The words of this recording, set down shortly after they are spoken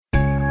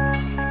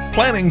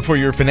Planning for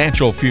your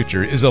financial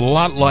future is a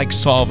lot like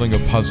solving a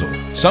puzzle.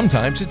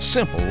 Sometimes it's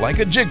simple, like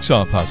a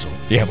jigsaw puzzle.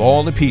 You have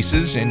all the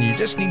pieces and you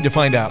just need to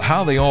find out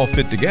how they all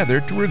fit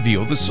together to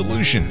reveal the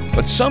solution.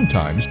 But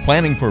sometimes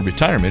planning for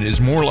retirement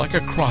is more like a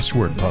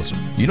crossword puzzle.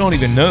 You don't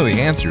even know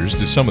the answers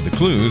to some of the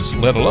clues,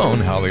 let alone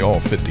how they all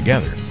fit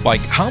together.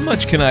 Like, how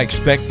much can I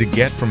expect to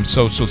get from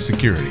Social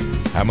Security?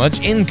 How much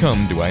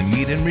income do I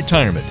need in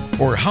retirement?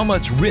 Or how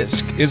much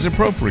risk is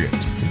appropriate?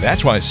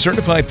 That's why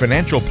certified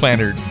financial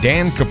planner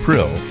Dan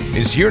Caprill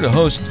is here to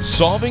host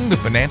Solving the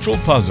Financial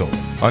Puzzle.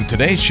 On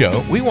today's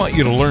show, we want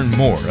you to learn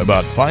more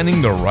about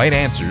finding the right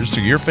answers to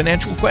your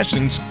financial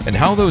questions and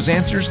how those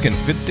answers can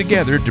fit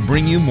together to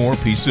bring you more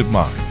peace of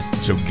mind.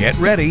 So get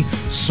ready.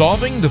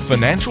 Solving the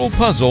Financial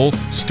Puzzle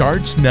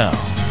starts now.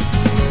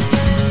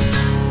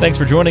 Thanks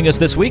for joining us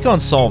this week on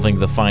Solving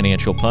the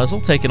Financial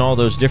Puzzle, taking all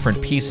those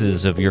different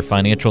pieces of your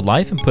financial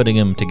life and putting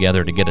them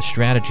together to get a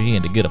strategy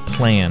and to get a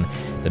plan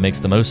that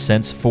makes the most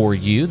sense for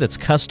you, that's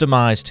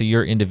customized to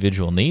your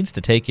individual needs to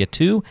take you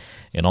to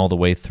and all the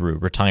way through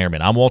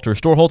retirement. I'm Walter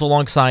Storholt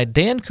alongside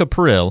Dan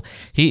Caprill.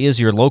 He is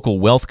your local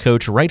wealth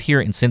coach right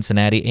here in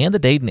Cincinnati and the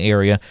Dayton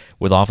area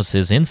with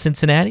offices in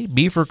Cincinnati,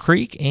 Beaver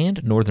Creek,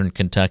 and Northern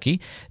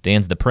Kentucky.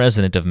 Dan's the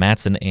president of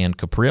Matson and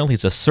Caprill.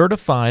 He's a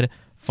certified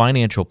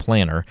financial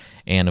planner,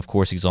 and of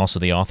course he's also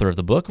the author of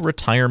the book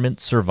Retirement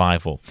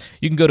Survival.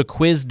 You can go to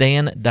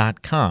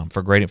quizdan.com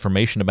for great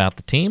information about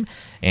the team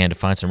and to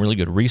find some really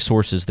good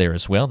resources there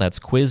as well. That's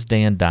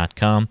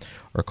quizdan.com,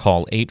 or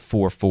call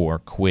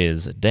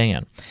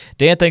 844-QUIZ-DAN.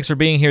 Dan, thanks for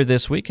being here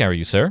this week. How are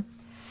you, sir?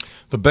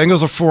 The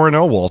Bengals are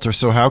 4-0, Walter,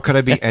 so how could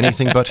I be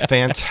anything but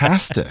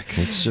fantastic?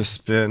 It's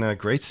just been a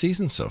great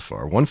season so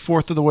far,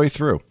 1/4 of the way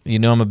through. You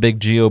know I'm a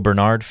big Gio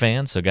Bernard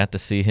fan, so got to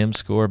see him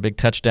score a big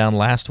touchdown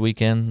last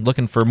weekend.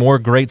 Looking for more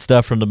great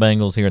stuff from the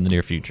Bengals here in the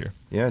near future.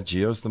 Yeah,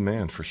 Gio's the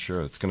man for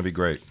sure. It's going to be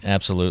great.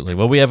 Absolutely.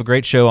 Well, we have a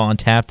great show on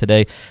tap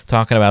today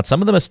talking about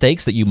some of the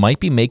mistakes that you might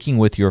be making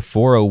with your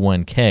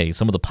 401k,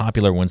 some of the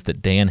popular ones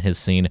that Dan has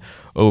seen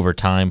over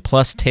time,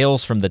 plus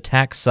tales from the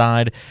tax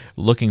side.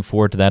 Looking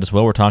forward to that as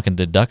well. We're talking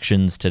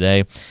deductions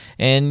today.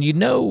 And you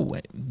know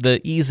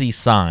the easy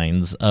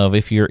signs of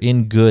if you're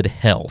in good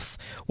health.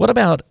 What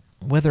about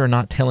whether or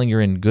not telling you're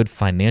in good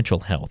financial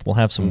health? We'll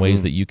have some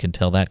ways that you can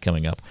tell that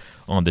coming up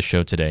on the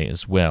show today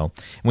as well.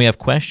 And we have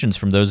questions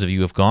from those of you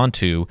who have gone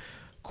to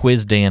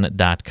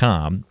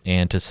quizdan.com,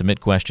 and to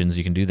submit questions,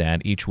 you can do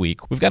that each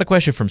week. We've got a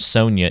question from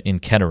Sonia in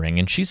Kettering,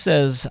 and she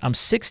says, I'm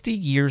 60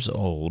 years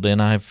old,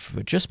 and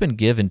I've just been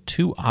given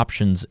two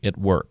options at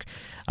work.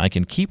 I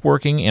can keep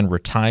working and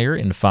retire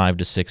in 5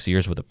 to 6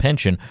 years with a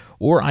pension,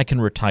 or I can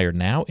retire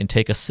now and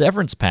take a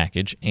severance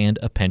package and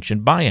a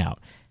pension buyout.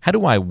 How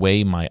do I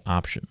weigh my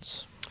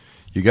options?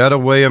 You got to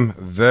weigh them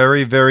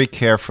very, very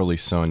carefully,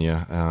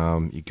 Sonia.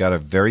 You got to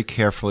very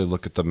carefully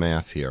look at the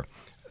math here.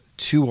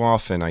 Too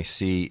often I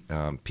see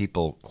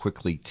people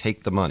quickly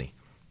take the money.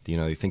 You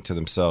know, they think to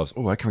themselves,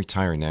 oh, I can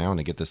retire now and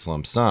I get this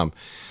lump sum.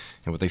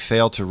 And what they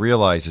fail to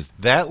realize is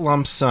that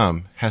lump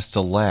sum has to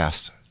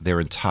last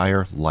their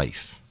entire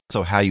life.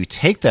 So how you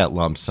take that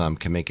lump sum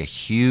can make a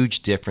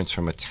huge difference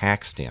from a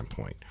tax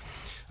standpoint.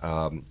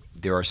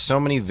 There are so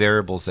many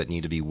variables that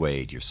need to be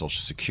weighed. Your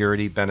Social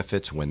Security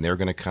benefits, when they're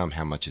going to come,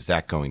 how much is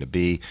that going to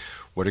be?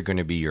 What are going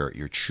to be your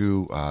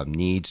true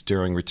needs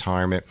during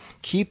retirement?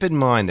 Keep in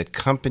mind that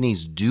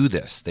companies do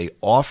this. They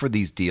offer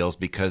these deals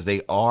because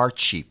they are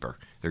cheaper.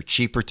 They're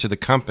cheaper to the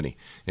company.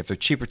 If they're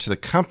cheaper to the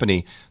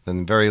company,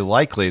 then very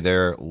likely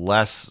they're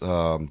less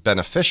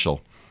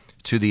beneficial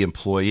to the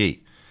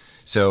employee.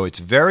 So it's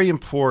very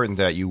important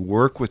that you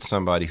work with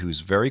somebody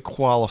who's very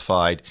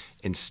qualified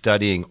in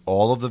studying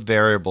all of the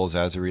variables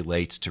as it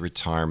relates to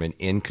retirement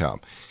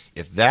income.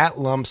 If that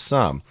lump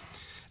sum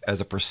as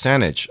a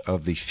percentage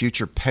of the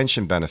future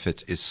pension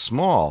benefits is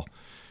small,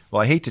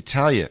 well, I hate to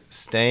tell you,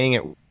 staying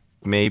at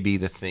may be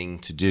the thing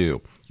to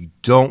do. You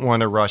don't want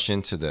to rush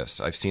into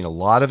this. I've seen a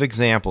lot of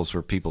examples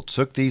where people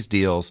took these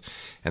deals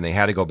and they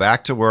had to go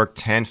back to work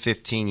 10,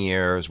 15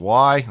 years.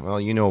 Why?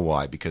 Well, you know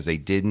why. Because they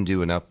didn't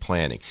do enough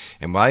planning.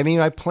 And what I mean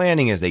by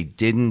planning is they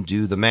didn't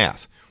do the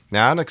math.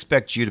 Now, I don't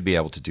expect you to be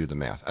able to do the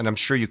math. And I'm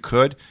sure you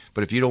could,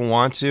 but if you don't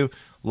want to,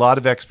 a lot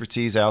of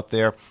expertise out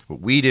there. What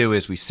we do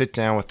is we sit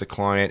down with the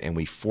client and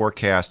we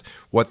forecast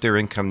what their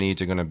income needs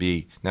are going to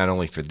be, not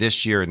only for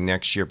this year and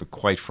next year, but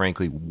quite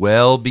frankly,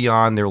 well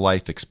beyond their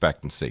life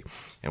expectancy.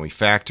 And we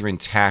factor in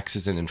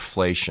taxes and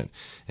inflation.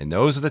 And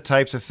those are the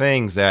types of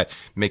things that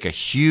make a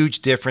huge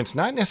difference,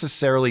 not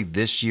necessarily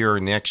this year or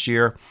next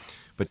year.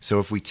 But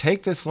so if we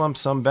take this lump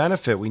sum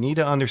benefit, we need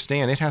to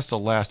understand it has to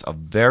last a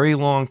very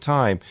long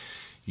time.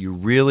 You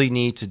really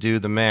need to do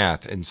the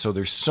math. And so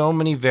there's so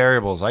many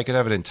variables. I could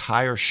have an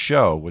entire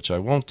show, which I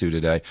won't do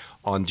today,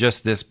 on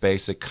just this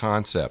basic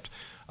concept.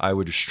 I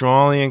would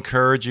strongly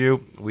encourage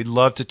you. We'd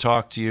love to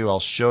talk to you. I'll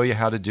show you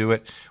how to do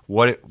it,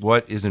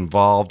 what is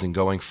involved in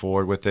going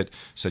forward with it,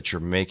 so that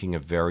you're making a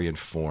very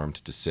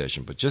informed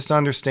decision. But just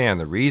understand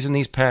the reason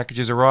these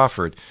packages are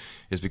offered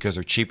is because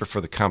they're cheaper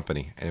for the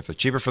company. And if they're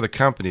cheaper for the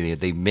company,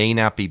 they may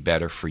not be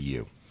better for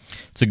you.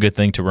 It's a good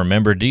thing to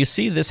remember. Do you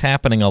see this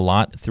happening a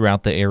lot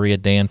throughout the area,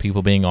 Dan,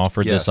 people being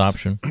offered this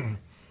option?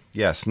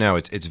 Yes, no,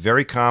 it's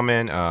very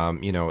common.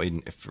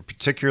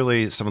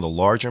 Particularly some of the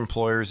larger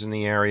employers in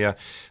the area,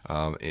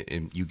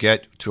 you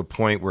get to a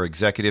point where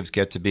executives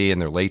get to be in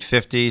their late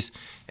 50s,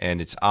 and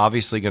it's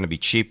obviously going to be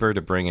cheaper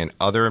to bring in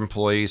other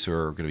employees who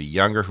are going to be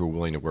younger, who are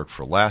willing to work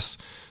for less.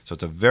 So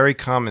it's a very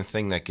common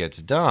thing that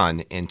gets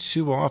done, and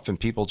too often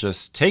people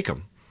just take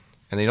them,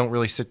 and they don't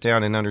really sit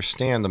down and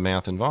understand the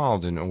math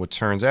involved. And what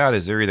turns out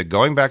is they're either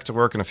going back to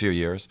work in a few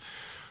years,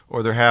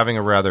 or they're having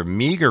a rather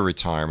meager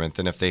retirement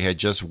than if they had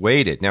just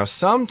waited. Now,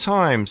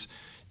 sometimes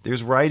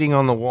there's writing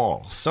on the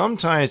wall.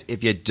 Sometimes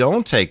if you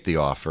don't take the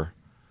offer,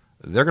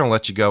 they're going to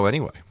let you go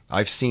anyway.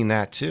 I've seen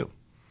that too.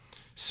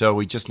 So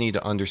we just need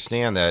to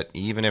understand that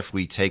even if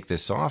we take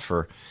this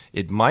offer,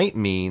 it might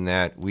mean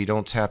that we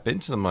don't tap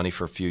into the money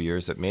for a few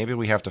years, that maybe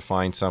we have to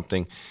find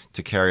something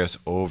to carry us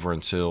over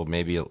until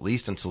maybe at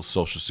least until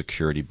Social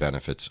Security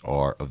benefits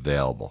are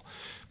available.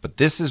 But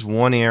this is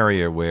one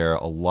area where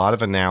a lot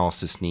of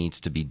analysis needs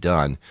to be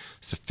done,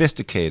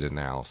 sophisticated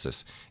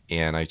analysis.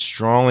 And I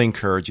strongly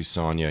encourage you,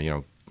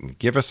 Sonia,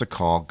 give us a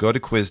call, go to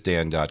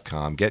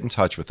quizdan.com, get in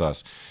touch with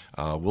us.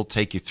 We'll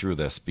take you through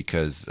this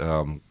because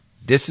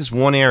this is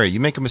one area. You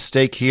make a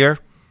mistake here,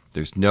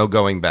 there's no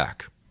going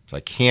back. So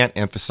I can't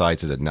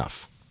emphasize it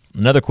enough.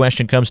 Another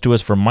question comes to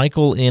us from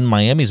Michael in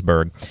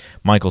Miamisburg.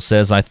 Michael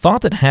says, I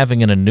thought that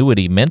having an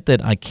annuity meant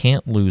that I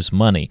can't lose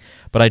money,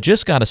 but I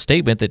just got a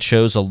statement that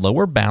shows a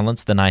lower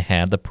balance than I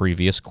had the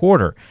previous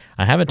quarter.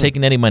 I haven't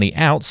taken any money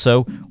out,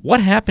 so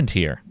what happened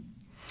here?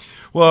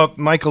 Well,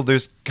 Michael,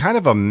 there's kind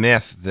of a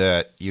myth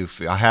that you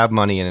have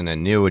money in an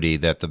annuity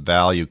that the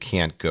value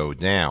can't go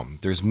down.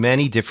 There's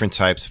many different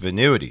types of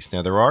annuities.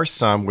 Now, there are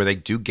some where they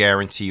do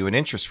guarantee you an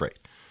interest rate.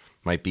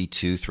 Might be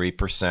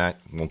 2-3%,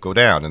 won't go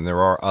down. And there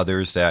are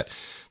others that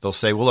they'll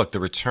say, well, look, the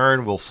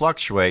return will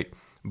fluctuate,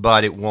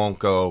 but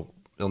it'll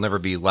never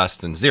be less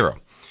than zero.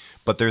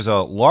 But there's a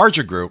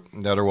larger group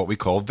that are what we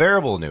call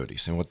variable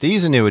annuities. And what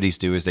these annuities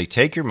do is they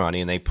take your money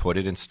and they put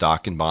it in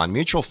stock and bond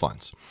mutual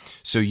funds.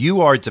 So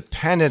you are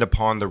dependent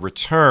upon the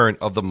return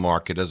of the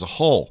market as a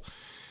whole.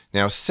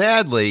 Now,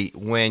 sadly,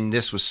 when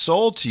this was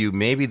sold to you,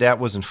 maybe that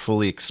wasn't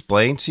fully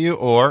explained to you,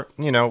 or,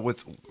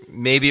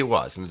 maybe it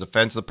was. In the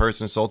defense of the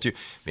person who sold to you,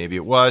 maybe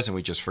it was, and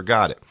we just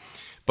forgot it.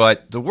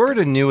 But the word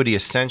annuity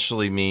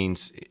essentially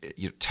means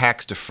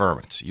tax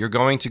deferment. You're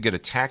going to get a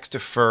tax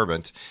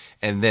deferment,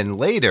 and then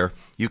later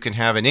you can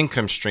have an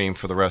income stream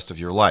for the rest of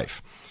your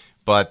life.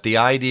 But the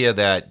idea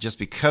that just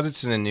because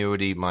it's an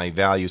annuity, my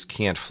values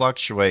can't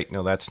fluctuate,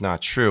 no, that's not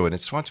true. And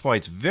that's why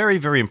it's very,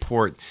 very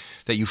important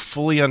that you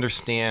fully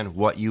understand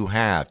what you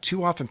have.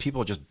 Too often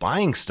people are just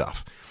buying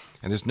stuff,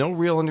 and there's no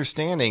real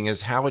understanding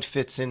as how it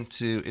fits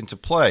into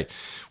play.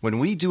 When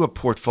we do a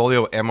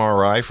portfolio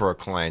MRI for our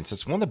clients,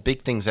 that's one of the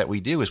big things that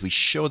we do is we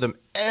show them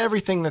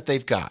everything that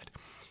they've got.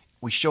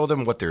 We show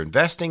them what they're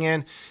investing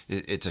in.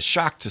 It's a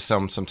shock to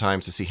some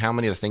sometimes to see how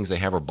many of the things they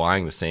have are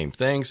buying the same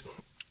things.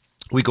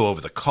 We go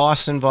over the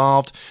costs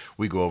involved.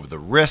 We go over the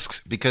risks,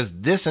 because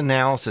this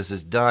analysis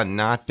is done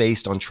not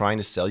based on trying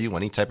to sell you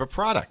any type of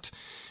product.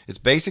 It's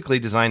basically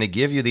designed to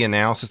give you the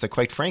analysis that,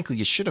 quite frankly,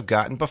 you should have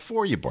gotten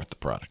before you bought the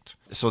product.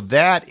 So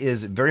that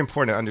is very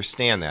important to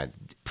understand that.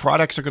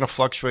 Products are going to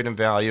fluctuate in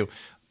value.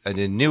 An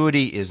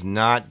annuity is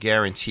not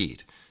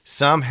guaranteed.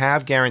 Some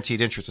have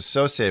guaranteed interest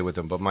associated with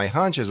them, but my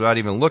hunch is, without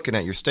even looking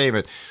at your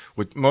statement,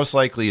 what most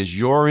likely is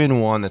you're in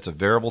one that's a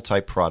variable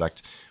type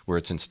product where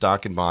it's in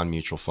stock and bond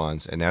mutual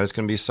funds, and that is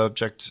going to be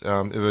subject,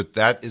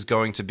 that is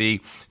going to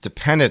be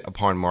dependent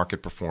upon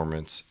market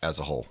performance as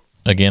a whole.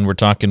 Again, we're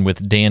talking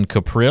with Dan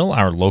Caprill,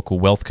 our local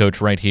wealth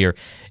coach right here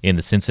in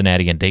the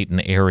Cincinnati and Dayton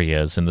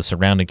areas and the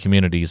surrounding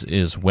communities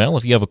as well.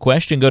 If you have a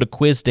question, go to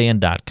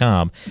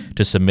quizdan.com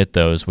to submit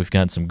those. We've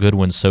got some good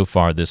ones so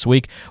far this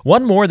week.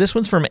 One more. This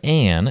one's from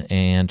Ann,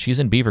 and she's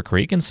in Beaver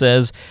Creek, and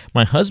says,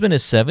 my husband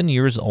is 7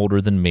 years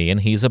older than me, and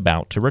he's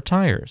about to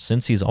retire.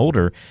 Since he's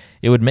older,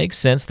 it would make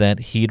sense that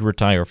he'd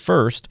retire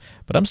first,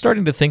 but I'm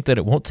starting to think that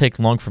it won't take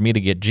long for me to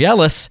get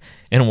jealous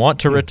and want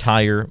to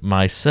retire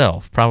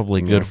myself.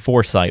 Probably good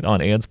foresight on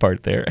Ann's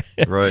part there.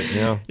 Right,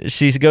 yeah.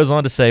 She goes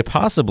on to say,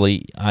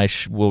 possibly I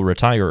will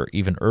retire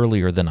even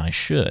earlier than I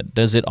should.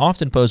 Does it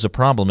often pose a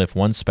problem if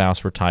one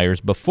spouse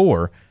retires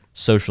before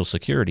Social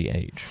Security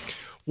age?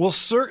 Well,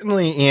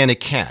 certainly, Ann, it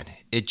can.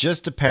 It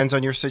just depends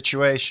on your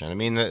situation. I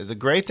mean, the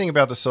great thing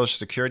about the Social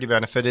Security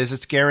benefit is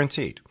it's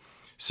guaranteed.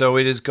 So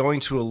it is going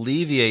to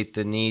alleviate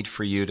the need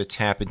for you to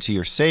tap into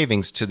your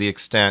savings to the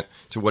extent,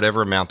 to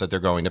whatever amount that they're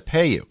going to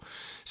pay you.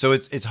 So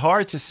it's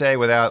hard to say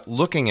without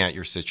looking at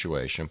your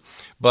situation.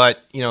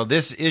 But,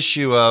 this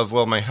issue of,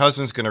 well, my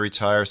husband's going to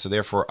retire, so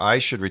therefore I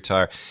should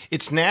retire,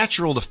 it's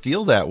natural to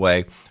feel that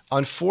way.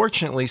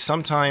 Unfortunately,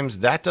 sometimes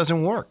that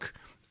doesn't work.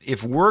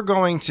 If we're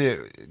going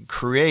to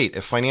create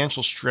a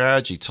financial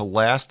strategy to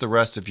last the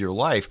rest of your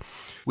life,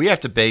 we have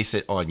to base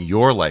it on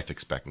your life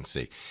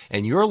expectancy.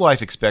 And your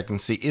life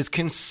expectancy is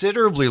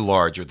considerably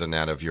larger than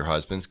that of your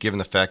husband's, given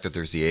the fact that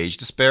there's the age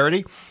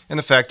disparity and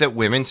the fact that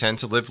women tend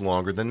to live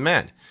longer than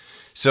men.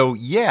 So,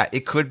 yeah,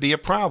 it could be a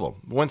problem.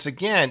 Once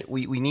again,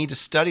 we need to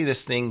study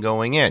this thing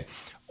going in.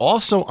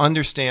 Also,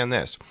 understand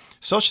this.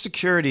 Social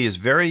Security is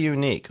very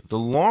unique. The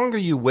longer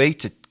you wait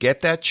to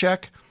get that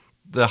check,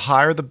 the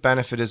higher the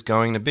benefit is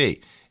going to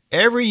be.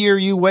 Every year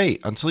you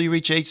wait until you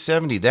reach age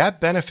 70,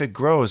 that benefit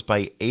grows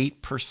by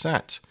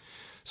 8%.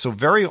 So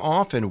very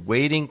often,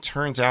 waiting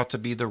turns out to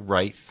be the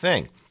right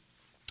thing.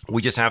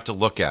 We just have to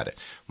look at it.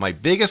 My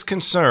biggest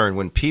concern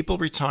when people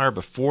retire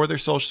before their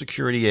Social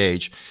Security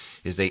age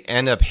is they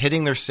end up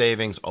hitting their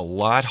savings a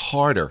lot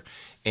harder.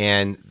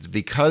 And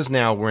because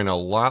now we're in a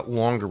lot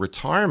longer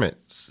retirement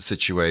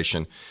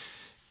situation,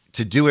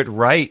 to do it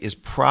right is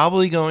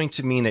probably going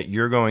to mean that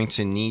you're going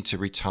to need to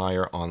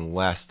retire on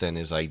less than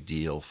is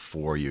ideal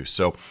for you.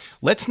 So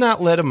let's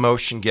not let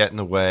emotion get in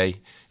the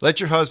way. Let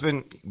your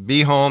husband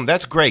be home.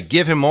 That's great.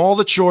 Give him all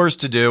the chores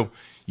to do.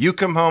 You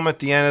come home at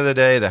the end of the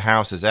day, the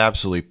house is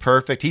absolutely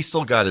perfect. He's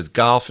still got his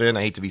golf in.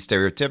 I hate to be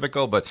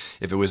stereotypical, but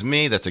if it was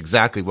me, that's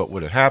exactly what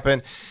would have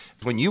happened.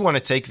 When you want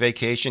to take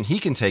vacation, he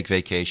can take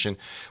vacation,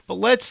 but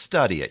let's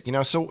study it.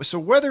 So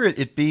whether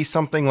it be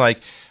something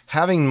like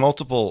having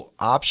multiple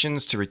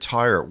options to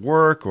retire at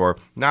work or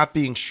not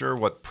being sure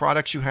what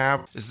products you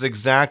have, this is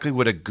exactly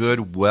what a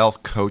good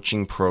wealth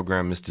coaching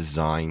program is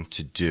designed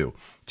to do,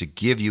 to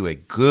give you a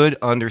good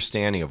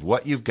understanding of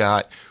what you've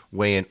got,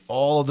 weigh in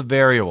all of the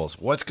variables.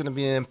 What's going to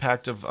be the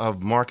impact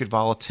of market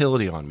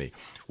volatility on me?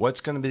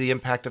 What's going to be the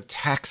impact of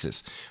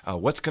taxes?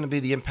 What's going to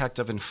be the impact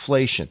of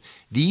inflation?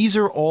 These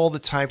are all the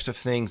types of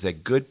things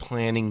that good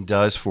planning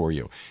does for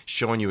you,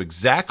 showing you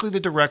exactly the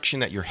direction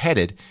that you're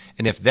headed.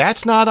 And if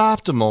that's not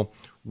optimal,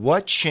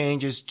 what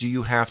changes do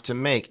you have to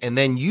make? And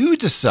then you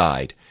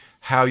decide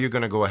how you're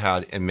going to go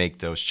ahead and make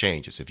those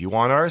changes. If you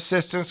want our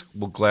assistance,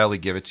 we'll gladly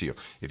give it to you.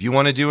 If you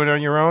want to do it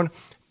on your own,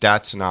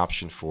 that's an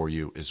option for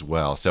you as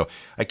well. So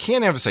I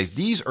can't emphasize,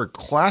 these are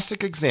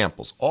classic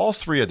examples. All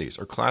three of these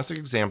are classic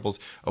examples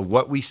of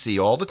what we see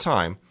all the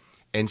time.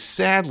 And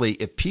sadly,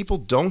 if people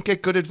don't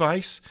get good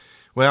advice,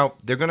 well,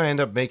 they're going to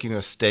end up making a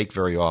mistake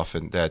very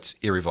often that's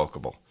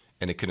irrevocable.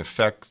 And it can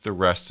affect the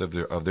rest of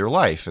their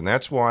life. And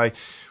that's why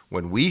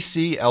when we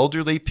see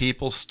elderly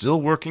people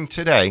still working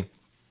today,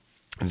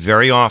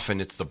 very often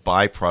it's the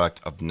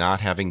byproduct of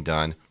not having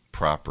done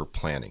proper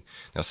planning.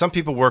 Now, some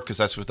people work because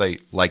that's what they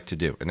like to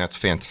do, and that's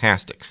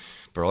fantastic.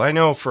 But I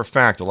know for a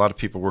fact a lot of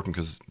people are working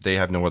because they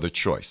have no other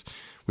choice.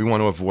 We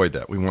want to avoid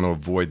that. We want to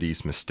avoid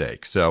these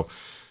mistakes. So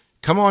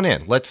come on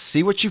in. Let's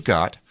see what you've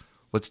got.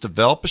 Let's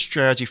develop a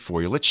strategy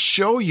for you. Let's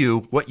show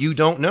you what you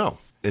don't know.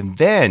 And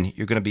then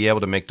you're going to be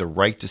able to make the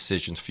right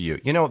decisions for you.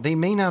 They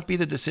may not be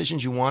the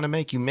decisions you want to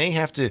make. You may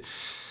have to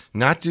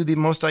not do the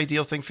most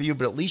ideal thing for you,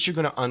 but at least you're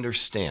going to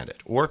understand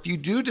it. Or if you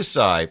do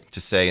decide to,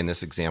 say, in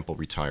this example,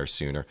 retire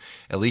sooner,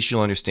 at least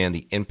you'll understand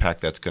the impact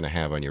that's going to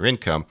have on your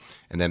income,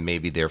 and then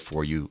maybe,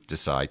 therefore, you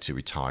decide to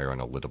retire on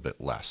a little bit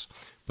less.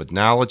 But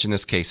knowledge in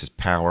this case is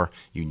power.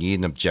 You need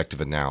an objective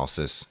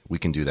analysis. We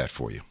can do that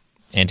for you.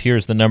 And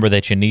here's the number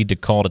that you need to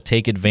call to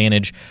take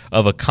advantage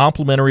of a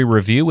complimentary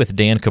review with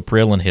Dan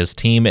Cuprill and his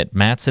team at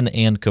Matson &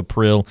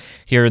 Cuprill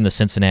here in the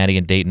Cincinnati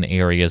and Dayton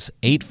areas.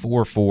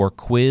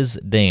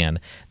 844-QUIZ-DAN.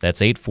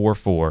 That's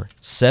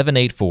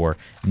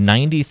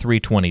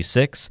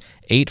 844-784-9326.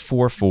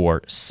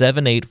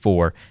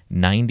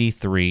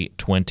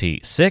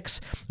 844-784-9326.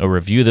 A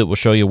review that will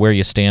show you where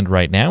you stand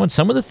right now and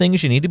some of the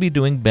things you need to be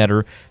doing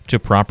better to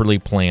properly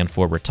plan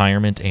for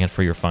retirement and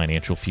for your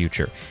financial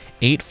future.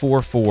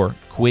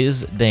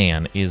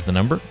 844-QUIZ-DAN is the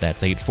number.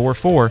 That's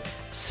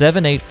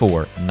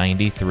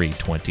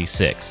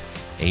 844-784-9326.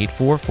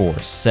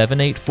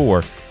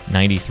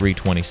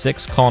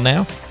 844-784-9326. Call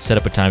now. Set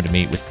up a time to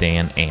meet with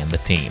Dan and the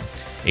team.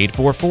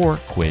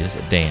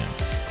 844-QUIZ-DAN.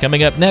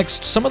 Coming up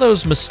next, some of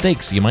those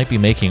mistakes you might be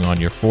making on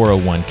your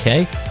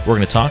 401k. We're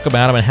going to talk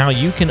about them and how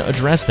you can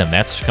address them.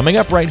 That's coming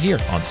up right here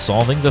on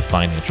Solving the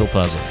Financial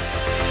Puzzle.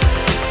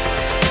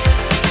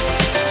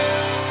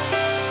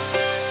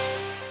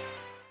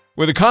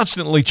 With a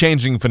constantly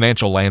changing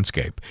financial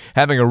landscape,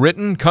 having a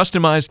written,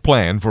 customized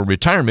plan for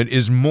retirement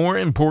is more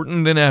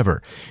important than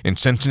ever. In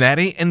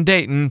Cincinnati and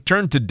Dayton,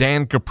 turn to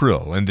Dan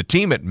Cuprill and the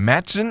team at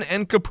Matson &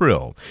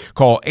 Cuprill.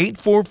 Call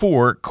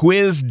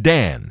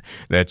 844-QUIZ-DAN.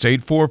 That's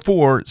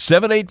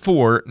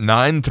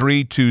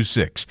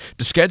 844-784-9326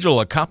 to schedule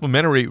a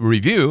complimentary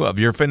review of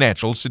your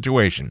financial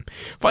situation.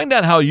 Find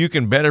out how you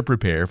can better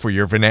prepare for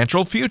your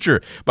financial future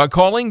by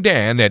calling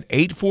Dan at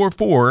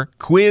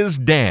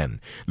 844-QUIZ-DAN.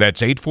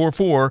 That's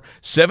 844-784-9326.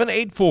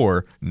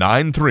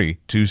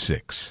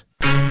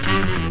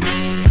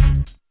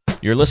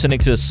 You're listening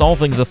to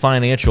Solving the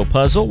Financial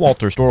Puzzle.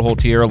 Walter Storholt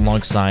here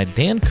alongside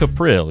Dan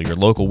Cuprill, your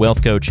local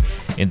wealth coach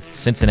in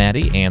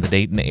Cincinnati and the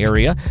Dayton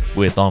area,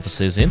 with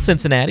offices in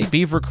Cincinnati,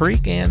 Beaver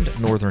Creek, and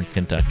Northern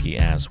Kentucky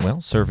as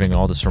well, serving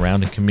all the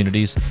surrounding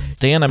communities.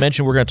 Dan, I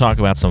mentioned we're going to talk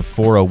about some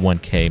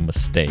 401k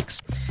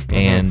mistakes.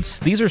 And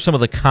these are some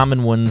of the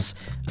common ones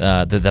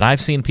that I've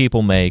seen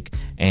people make,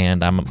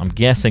 and I'm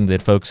guessing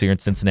that folks here in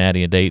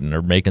Cincinnati and Dayton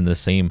are making the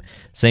same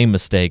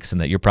mistakes, and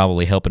that you're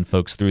probably helping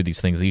folks through these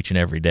things each and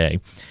every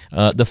day.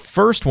 The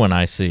first one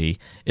I see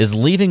is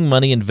leaving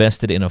money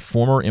invested in a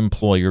former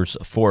employer's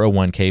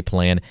 401k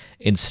plan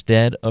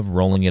instead of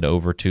rolling it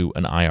over to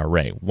an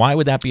IRA. Why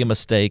would that be a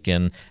mistake,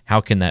 and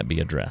how can that be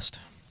addressed?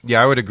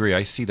 Yeah, I would agree.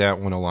 I see that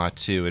one a lot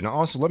too. And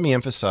also, let me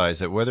emphasize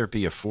that whether it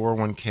be a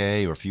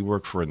 401k or if you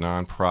work for a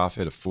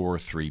nonprofit, a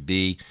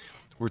 403b,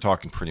 we're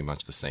talking pretty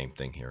much the same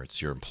thing here.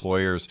 It's your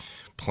employer's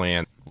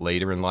plan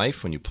later in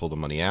life. When you pull the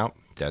money out,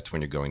 that's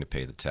when you're going to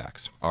pay the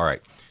tax. All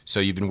right. So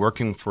you've been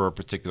working for a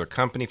particular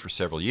company for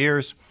several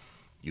years.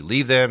 You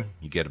leave them,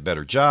 you get a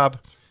better job,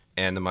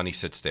 and the money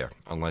sits there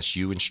unless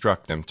you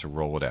instruct them to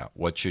roll it out.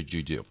 What should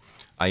you do?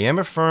 I am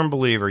a firm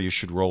believer you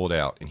should roll it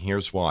out, and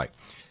here's why.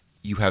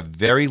 You have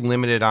very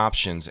limited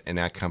options in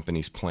that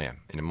company's plan.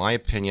 And in my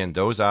opinion,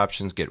 those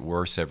options get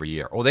worse every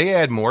year. Oh, they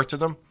add more to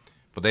them,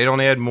 but they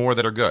don't add more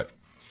that are good.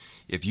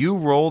 If you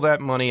roll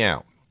that money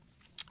out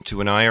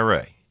to an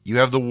IRA, you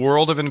have the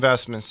world of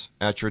investments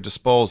at your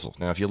disposal.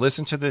 Now, if you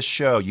listen to this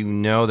show, you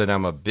know that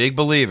I'm a big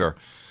believer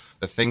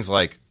that things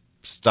like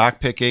stock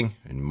picking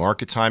and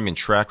market time and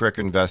track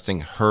record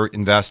investing hurt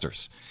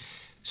investors.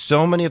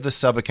 So many of the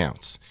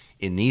sub-accounts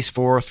in these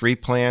 403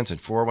 plans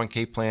and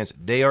 401k plans,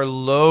 they are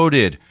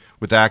loaded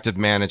with active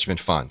management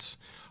funds,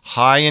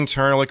 high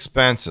internal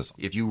expenses.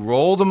 If you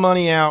roll the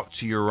money out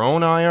to your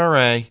own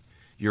IRA,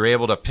 you're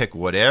able to pick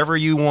whatever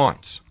you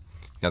want.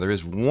 Now, there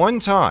is one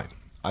time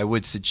I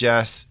would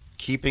suggest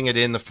keeping it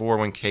in the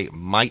 401k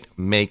might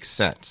make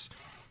sense.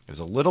 There's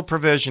a little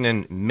provision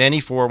in many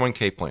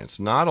 401k plans,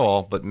 not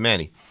all, but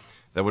many,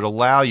 that would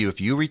allow you, if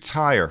you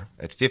retire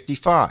at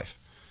 55,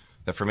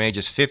 that from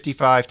ages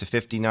 55 to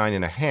 59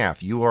 and a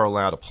half, you are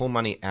allowed to pull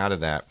money out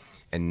of that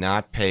and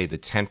not pay the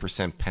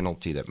 10%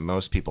 penalty that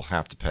most people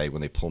have to pay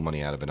when they pull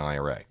money out of an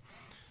IRA.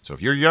 So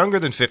if you're younger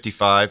than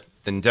 55,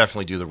 then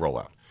definitely do the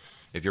rollout.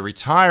 If you're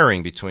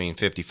retiring between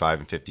 55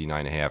 and 59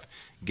 and a half,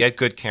 get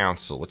good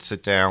counsel. Let's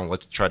sit down.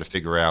 Let's try to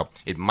figure out.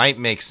 It might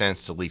make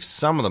sense to leave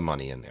some of the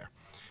money in there.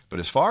 But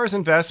as far as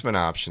investment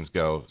options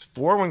go,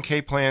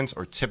 401k plans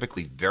are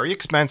typically very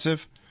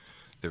expensive.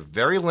 They're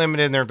very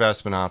limited in their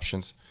investment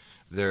options.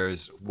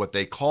 There's what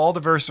they call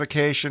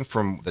diversification.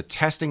 From the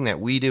testing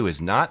that we do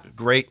is not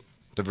great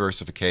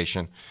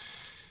diversification.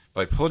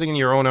 By putting in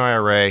your own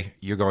IRA,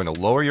 you're going to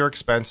lower your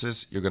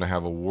expenses. You're going to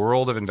have a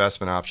world of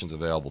investment options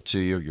available to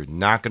you. You're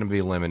not going to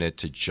be limited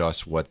to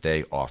just what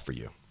they offer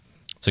you.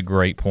 It's a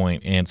great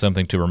point and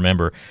something to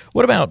remember.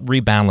 What about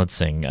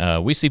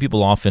rebalancing? We see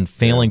people often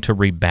failing to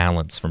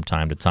rebalance from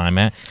time to time.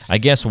 I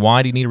guess,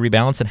 why do you need to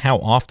rebalance, and how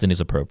often is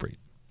appropriate?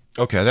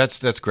 Okay,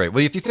 that's great.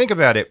 Well, if you think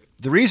about it,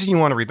 the reason you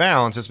want to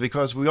rebalance is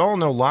because we all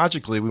know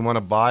logically we want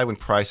to buy when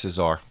prices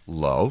are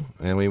low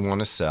and we want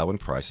to sell when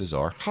prices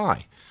are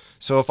high.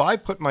 So if I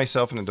put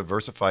myself in a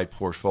diversified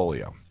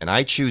portfolio and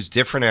I choose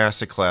different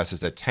asset classes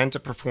that tend to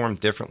perform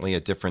differently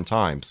at different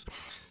times,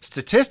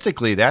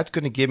 statistically that's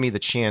going to give me the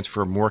chance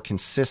for a more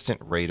consistent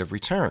rate of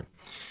return.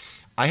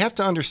 I have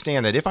to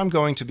understand that if I'm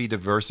going to be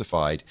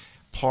diversified,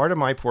 part of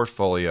my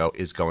portfolio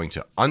is going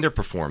to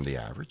underperform the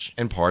average,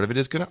 and part of it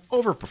is going to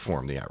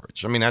overperform the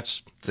average. I mean,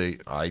 that's the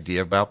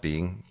idea about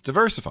being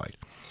diversified.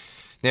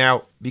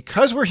 Now,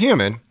 because we're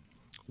human,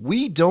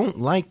 we don't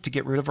like to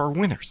get rid of our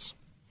winners.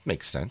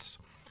 Makes sense.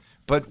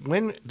 But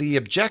when the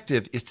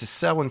objective is to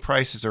sell when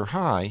prices are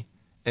high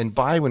and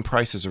buy when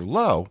prices are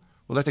low,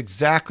 well, that's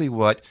exactly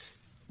what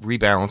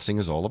rebalancing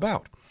is all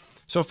about.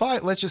 So if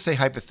let's just say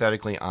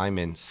hypothetically, I'm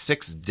in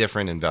 6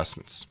 different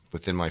investments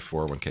within my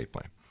 401k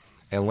plan.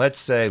 And let's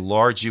say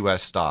large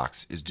U.S.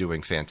 stocks is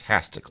doing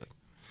fantastically,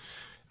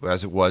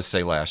 as it was,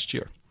 say, last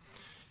year.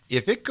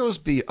 If it goes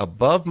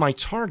above my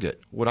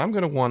target, what I'm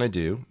going to want to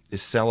do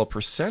is sell a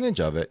percentage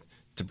of it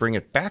to bring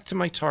it back to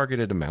my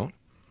targeted amount,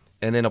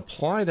 and then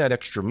apply that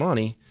extra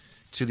money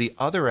to the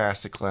other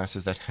asset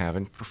classes that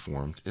haven't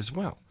performed as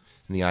well.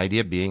 And the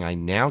idea being I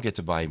now get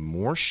to buy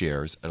more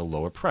shares at a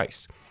lower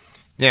price.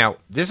 Now,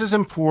 this is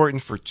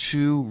important for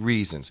 2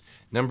 reasons.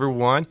 Number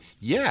one,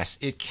 yes,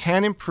 it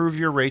can improve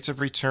your rates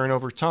of return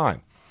over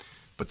time.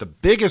 But the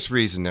biggest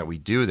reason that we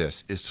do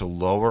this is to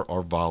lower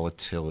our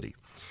volatility.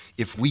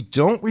 If we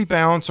don't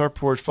rebalance our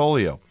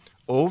portfolio,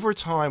 over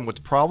time, what's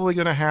probably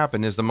going to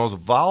happen is the most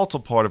volatile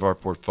part of our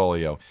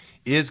portfolio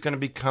is going to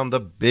become the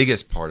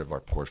biggest part of our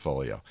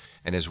portfolio.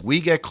 And as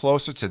we get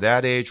closer to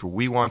that age where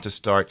we want to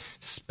start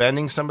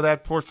spending some of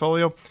that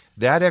portfolio,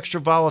 that extra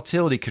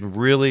volatility can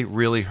really,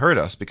 really hurt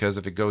us, because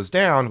if it goes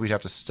down, we'd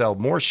have to sell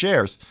more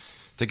shares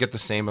to get the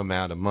same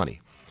amount of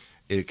money.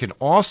 It can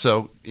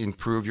also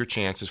improve your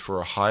chances for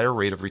a higher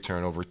rate of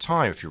return over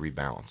time if you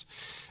rebalance.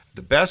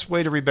 The best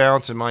way to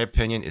rebalance, in my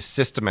opinion, is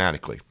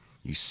systematically.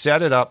 You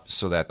set it up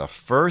so that the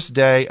first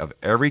day of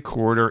every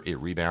quarter, it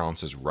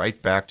rebalances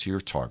right back to your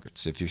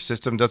targets. If your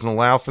system doesn't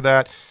allow for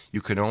that,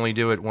 you can only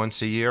do it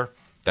once a year.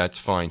 That's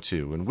fine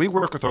too. And we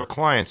work with our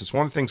clients. It's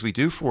one of the things we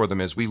do for them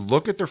is we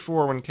look at their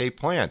 401k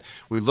plan.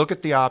 We look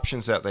at the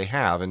options that they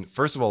have. And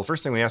first of all, the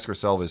first thing we ask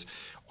ourselves is,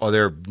 are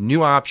there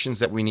new options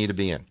that we need to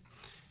be in?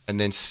 And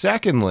then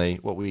secondly,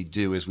 what we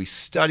do is we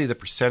study the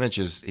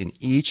percentages in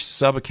each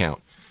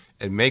sub-account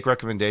and make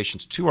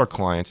recommendations to our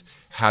clients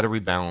how to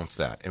rebalance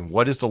that and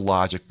what is the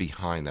logic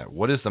behind that.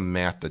 What is the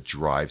math that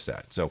drives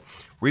that? So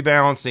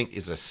rebalancing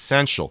is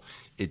essential.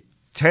 It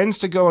tends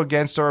to go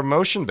against our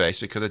emotion base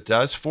because it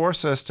does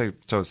force us to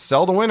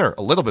sell the winner,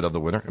 a little bit of the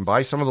winner, and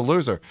buy some of the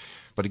loser.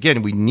 But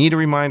again, we need to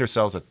remind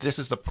ourselves that this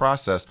is the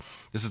process,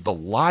 this is the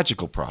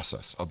logical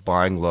process of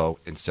buying low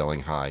and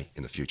selling high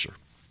in the future.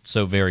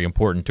 So very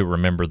important to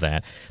remember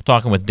that.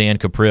 Talking with Dan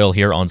Cuprill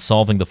here on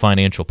Solving the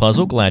Financial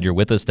Puzzle. Glad you're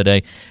with us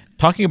today.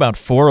 Talking about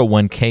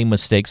 401k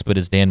mistakes, but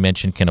as Dan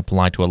mentioned, can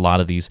apply to a lot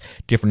of these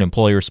different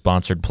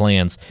employer-sponsored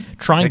plans.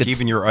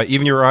 Even your IRA.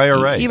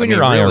 Even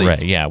your IRA,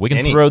 really, yeah. We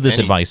can throw this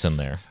advice in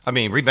there. I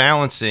mean,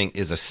 rebalancing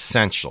is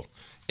essential.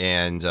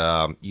 And,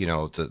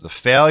 the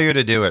failure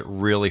to do it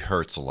really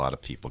hurts a lot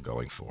of people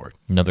going forward.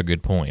 Another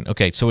good point.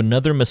 Okay, so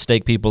another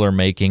mistake people are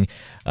making,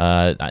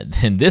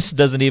 and this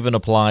doesn't even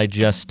apply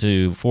just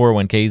to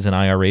 401ks and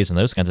IRAs and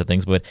those kinds of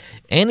things, but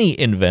any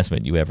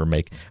investment you ever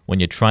make, when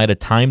you try to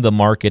time the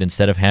market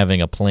instead of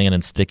having a plan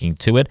and sticking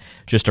to it,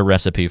 just a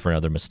recipe for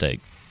another mistake.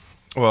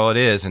 Well, it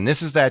is. And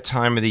this is that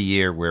time of the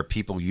year where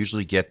people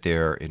usually get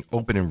their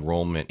open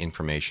enrollment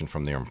information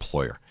from their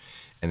employer.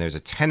 And there's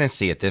a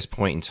tendency at this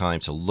point in time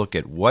to look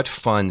at what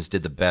funds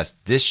did the best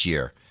this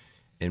year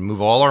and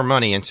move all our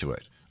money into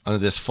it under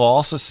this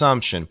false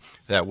assumption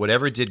that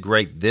whatever did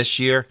great this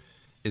year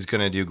is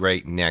going to do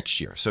great next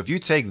year. So if you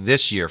take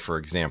this year, for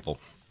example,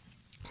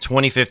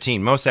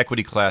 2015, most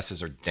equity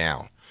classes are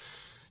down.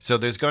 So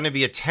there's going to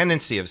be a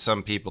tendency of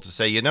some people to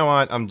say, you know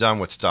what, I'm done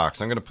with stocks.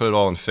 I'm going to put it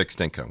all in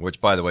fixed income,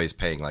 which, by the way, is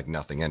paying like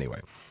nothing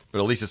anyway. But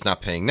at least it's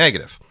not paying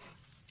negative.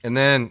 And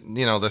then,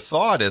 the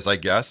thought is, I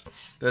guess,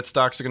 that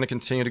stocks are going to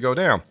continue to go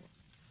down.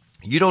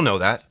 You don't know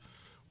that.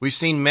 We've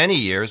seen many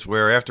years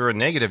where after a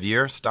negative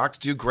year, stocks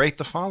do great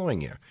the following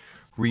year.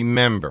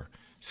 Remember,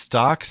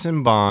 stocks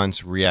and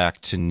bonds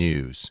react to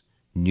news.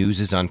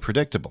 News is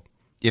unpredictable.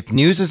 If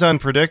news is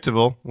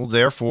unpredictable, well,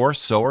 therefore,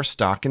 so are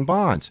stock and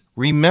bonds.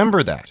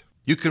 Remember that.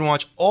 You can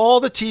watch all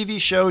the TV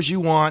shows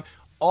you want,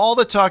 all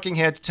the talking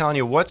heads telling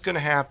you what's going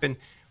to happen.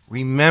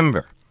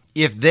 Remember,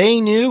 if they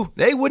knew,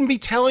 they wouldn't be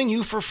telling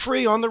you for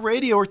free on the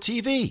radio or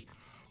TV.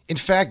 In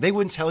fact, they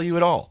wouldn't tell you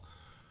at all.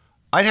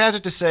 I'd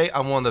hazard to say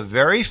I'm one of the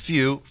very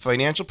few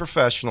financial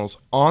professionals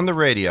on the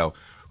radio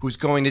who's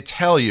going to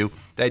tell you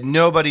that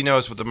nobody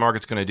knows what the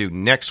market's going to do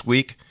next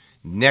week,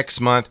 next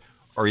month,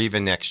 or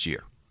even next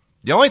year.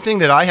 The only thing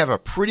that I have a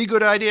pretty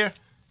good idea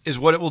is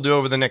what it will do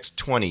over the next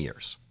 20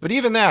 years. But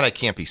even that, I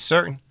can't be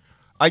certain.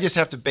 I just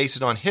have to base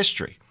it on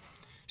history.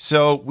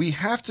 So we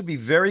have to be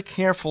very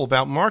careful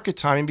about market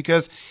timing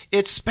because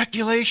it's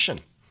speculation.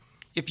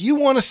 If you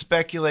want to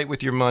speculate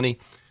with your money,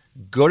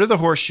 go to the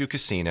Horseshoe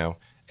Casino.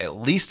 At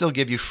least they'll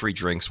give you free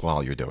drinks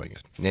while you're doing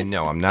it. And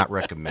no, I'm not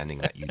recommending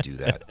that you do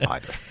that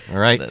either. All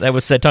right? That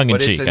was said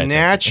tongue-in-cheek. But it's a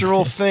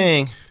natural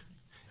thing.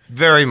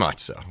 Very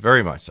much so.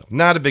 Very much so.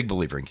 Not a big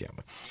believer in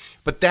gambling.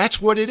 But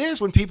that's what it is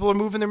when people are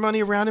moving their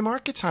money around in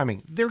market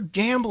timing. They're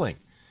gambling.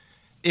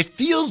 It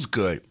feels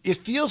good. It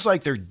feels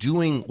like they're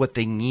doing what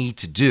they need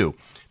to do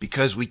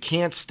because we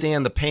can't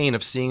stand the pain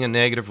of seeing a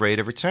negative rate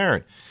of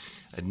return.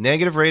 A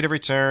negative rate of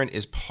return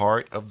is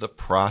part of the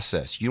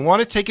process. You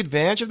want to take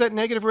advantage of that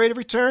negative rate of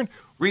return?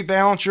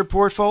 Rebalance your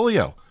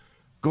portfolio.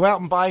 Go out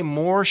and buy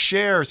more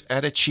shares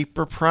at a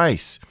cheaper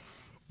price.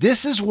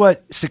 This is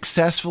what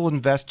successful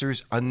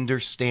investors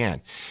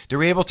understand.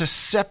 They're able to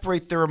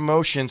separate their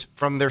emotions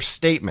from their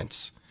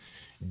statements.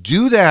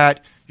 Do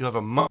that, you'll have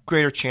a much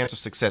greater chance of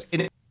success.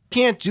 And if you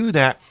can't do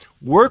that,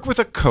 work with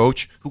a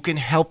coach who can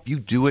help you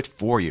do it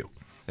for you.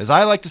 As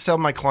I like to tell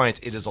my clients,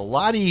 it is a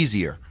lot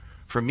easier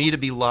for me to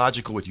be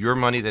logical with your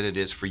money than it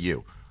is for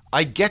you.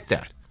 I get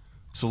that.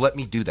 So let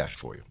me do that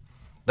for you.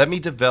 Let me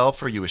develop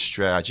for you a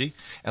strategy,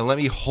 and let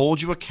me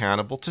hold you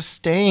accountable to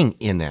staying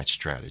in that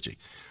strategy.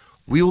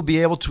 We will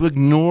be able to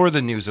ignore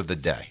the news of the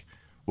day.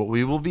 What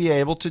we will be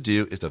able to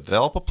do is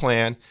develop a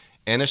plan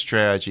and a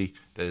strategy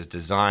that is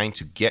designed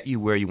to get you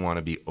where you want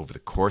to be over the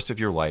course of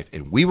your life.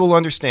 And we will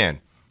understand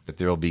that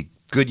there will be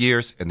good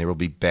years and there will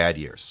be bad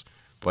years.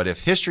 But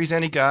if history's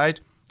any guide,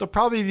 there'll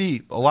probably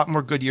be a lot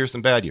more good years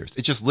than bad years.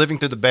 It's just living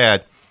through the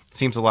bad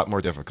seems a lot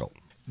more difficult.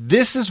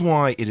 This is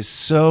why it is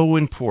so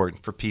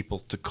important for people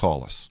to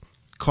call us.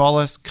 Call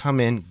us, come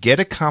in, get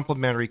a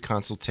complimentary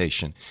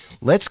consultation.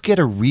 Let's get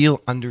a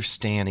real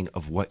understanding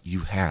of what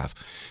you have.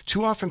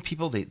 Too often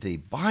people, they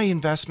buy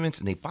investments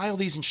and they buy all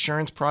these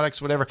insurance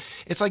products, whatever.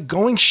 It's like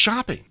going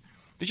shopping.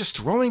 They're just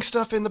throwing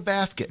stuff in the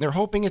basket and they're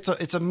hoping it's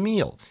a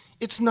meal.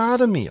 It's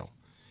not a meal.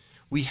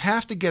 We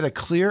have to get a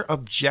clear,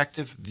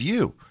 objective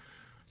view.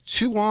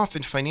 Too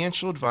often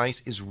financial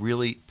advice is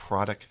really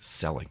product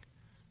selling.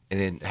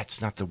 And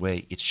that's not the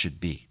way it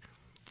should be.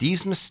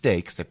 These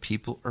mistakes that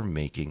people are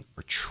making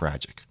are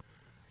tragic.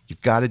 You've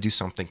got to do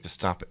something to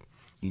stop it.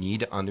 You need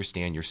to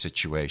understand your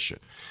situation.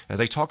 As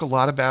I talk a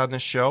lot about in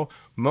this show,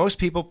 most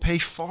people pay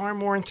far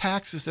more in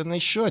taxes than they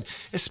should,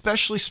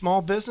 especially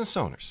small business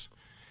owners.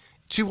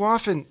 Too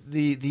often,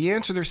 the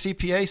answer their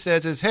CPA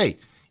says is, hey,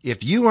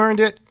 if you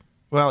earned it,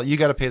 well, you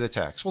got to pay the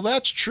tax. Well,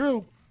 that's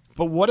true,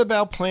 But what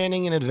about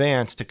planning in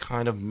advance to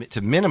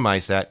to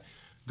minimize that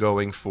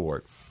going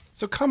forward?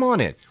 So come on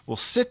in. We'll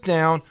sit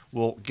down.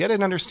 We'll get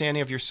an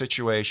understanding of your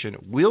situation.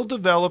 We'll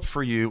develop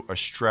for you a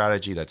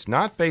strategy that's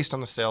not based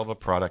on the sale of a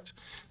product.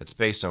 That's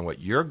based on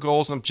what your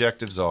goals and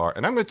objectives are.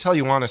 And I'm going to tell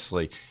you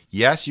honestly,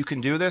 yes, you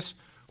can do this,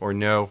 or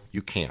no,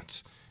 you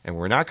can't. And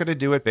we're not going to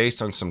do it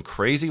based on some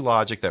crazy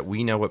logic that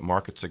we know what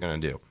markets are going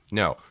to do.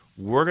 No,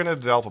 we're going to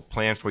develop a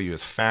plan for you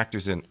that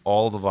factors in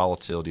all the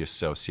volatility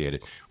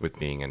associated with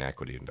being an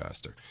equity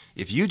investor.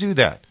 If you do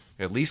that,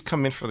 at least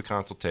come in for the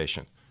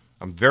consultation.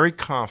 I'm very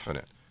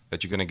confident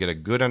that you're going to get a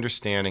good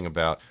understanding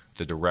about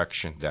the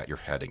direction that you're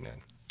heading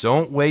in.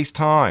 Don't waste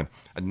time.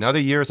 Another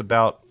year is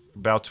about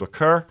to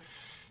occur.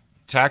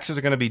 Taxes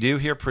are going to be due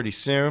here pretty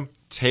soon.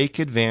 Take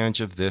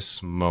advantage of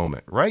this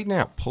moment. Right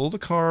now, pull the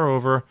car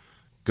over,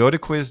 go to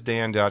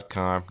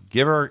quizdan.com,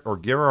 give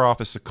our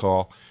office a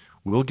call.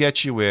 We'll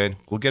get you in.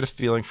 We'll get a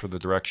feeling for the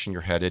direction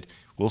you're headed.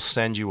 We'll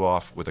send you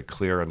off with a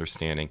clear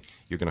understanding.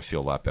 You're going to feel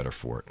a lot better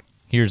for it.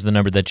 Here's the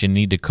number that you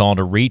need to call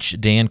to reach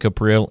Dan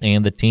Cuprill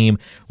and the team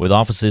with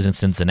offices in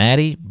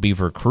Cincinnati,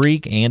 Beaver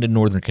Creek, and in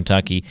Northern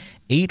Kentucky.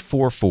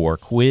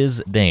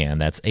 844-QUIZ-DAN.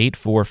 That's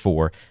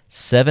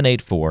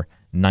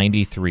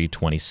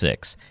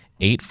 844-784-9326.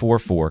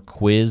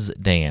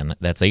 844-QUIZ-DAN.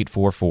 That's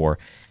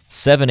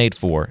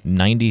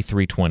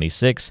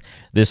 844-784-9326.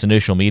 This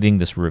initial meeting,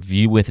 this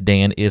review with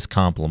Dan, is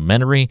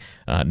complimentary.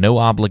 No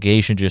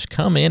obligation. Just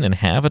come in and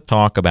have a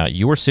talk about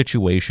your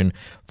situation.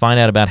 Find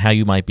out about how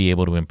you might be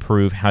able to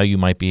improve, how you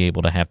might be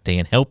able to have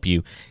Dan help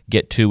you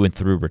get to and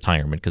through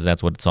retirement, because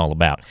that's what it's all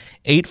about.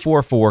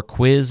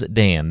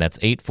 844-QUIZ-DAN. That's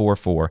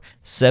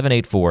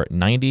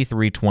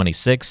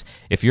 844-784-9326.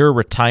 If you're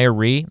a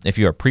retiree, if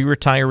you're a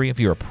pre-retiree,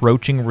 if you're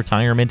approaching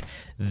retirement,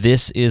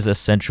 this is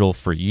essential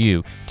for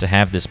you to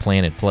have this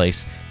plan in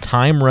place.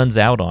 Time runs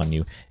out on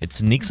you. It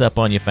sneaks up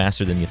on you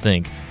faster than you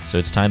think, so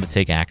it's time to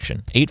take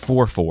action.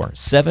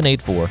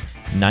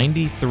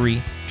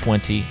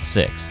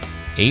 844-784-9326.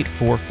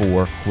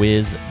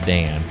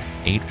 844-QUIZ-DAN.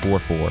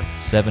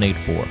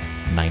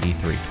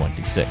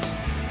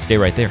 844-784-9326. Stay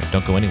right there.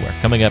 Don't go anywhere.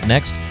 Coming up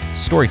next,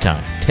 story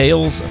time.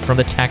 Tales from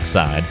the Tax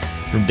Side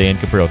from Dan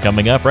Cuprill.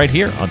 Coming up right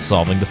here on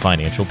Solving the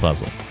Financial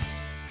Puzzle.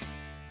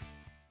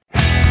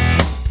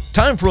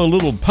 Time for a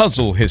little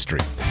puzzle history.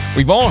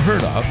 We've all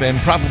heard of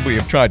and probably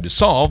have tried to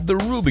solve the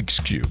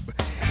Rubik's Cube.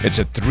 It's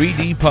a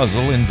 3D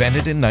puzzle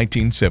invented in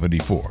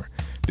 1974.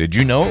 Did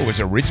you know it was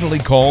originally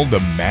called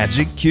the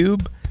Magic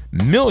Cube?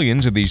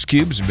 Millions of these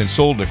cubes have been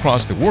sold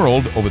across the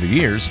world over the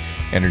years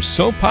and are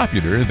so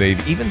popular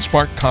they've even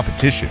sparked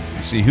competitions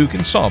to see who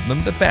can solve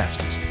them the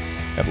fastest.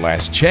 At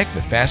last check,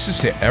 the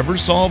fastest to ever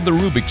solve the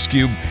Rubik's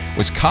Cube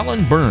was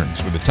Colin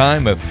Burns with a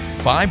time of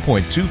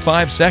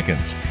 5.25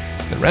 seconds.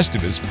 The rest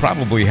of us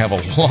probably have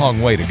a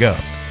long way to go.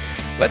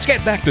 Let's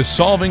get back to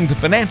solving the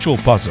financial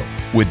puzzle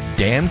with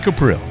Dan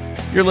Cuprill.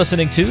 You're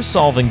listening to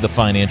Solving the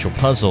Financial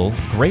Puzzle.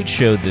 Great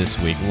show this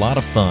week. A lot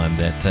of fun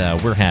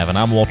that we're having.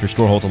 I'm Walter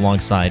Skorholt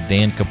alongside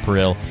Dan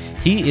Cuprill.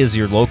 He is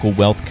your local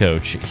wealth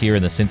coach here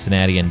in the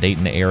Cincinnati and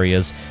Dayton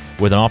areas,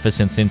 with an office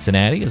in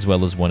Cincinnati as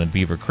well as one in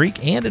Beaver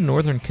Creek and in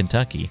Northern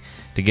Kentucky.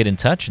 To get in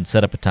touch and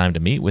set up a time to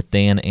meet with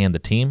Dan and the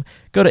team,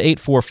 go to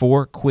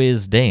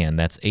 844-QUIZ-DAN.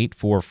 That's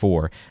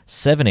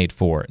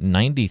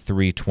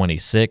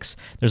 844-784-9326.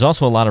 There's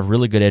also a lot of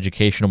really good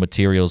educational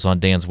materials on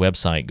Dan's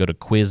website. Go to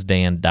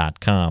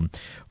quizdan.com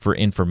for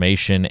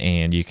information,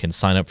 and you can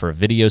sign up for a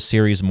video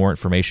series. More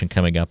information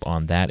coming up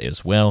on that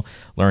as well.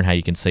 Learn how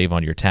you can save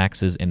on your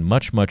taxes and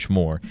much, much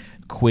more.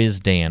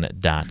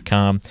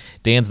 quizdan.com.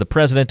 Dan's the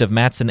president of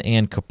Matson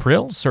and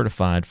Cuprill,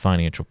 certified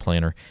financial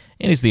planner,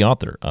 and he's the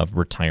author of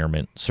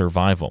Retirement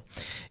Survival.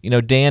 You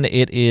know, Dan,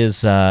 it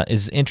is an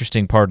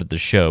interesting part of the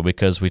show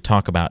because we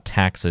talk about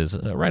taxes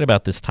right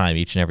about this time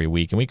each and every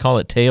week, and we call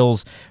it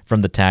Tales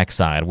from the Tax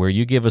Side, where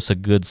you give us a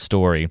good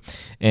story.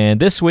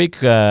 And this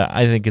week,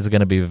 I think is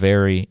going to be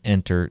very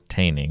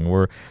entertaining.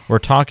 We're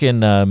talking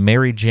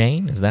Mary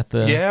Jane. Is that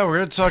the? Yeah, we're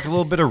going to talk a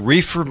little bit of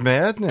reefer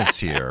madness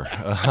here.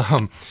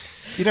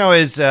 You know,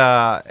 as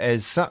our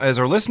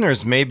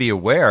listeners may be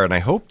aware, and I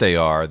hope they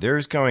are,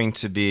 there's going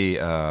to be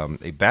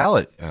a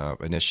ballot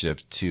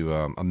initiative to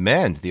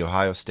amend the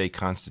Ohio State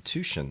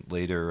Constitution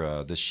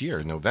later this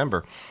year, in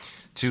November,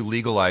 to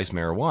legalize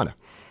marijuana.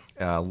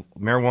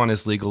 Marijuana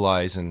is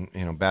legalized in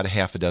about a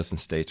half a dozen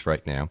states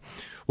right now.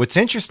 What's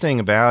interesting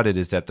about it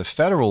is that the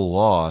federal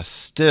law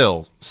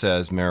still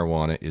says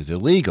marijuana is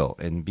illegal,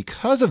 and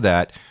because of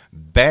that,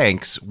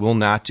 banks will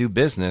not do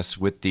business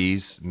with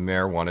these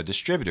marijuana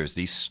distributors,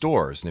 these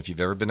stores. And if you've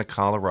ever been to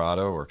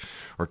Colorado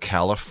or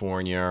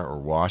California or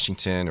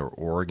Washington or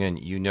Oregon,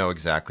 you know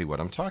exactly what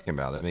I'm talking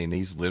about. I mean,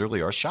 these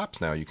literally are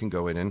shops now. You can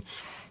go in and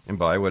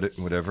buy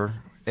whatever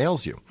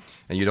ails you,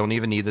 and you don't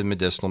even need the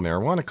medicinal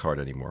marijuana card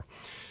anymore.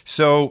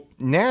 So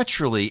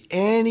naturally,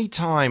 any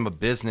time a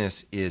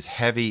business is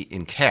heavy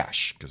in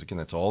cash, because again,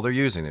 that's all they're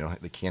using,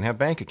 they can't have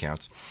bank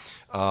accounts,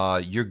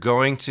 you're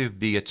going to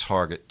be a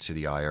target to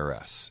the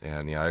IRS.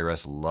 And the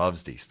IRS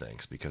loves these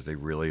things because they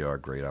really are a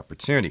great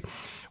opportunity.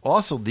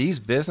 Also, these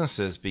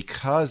businesses,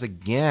 because,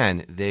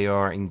 again, they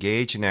are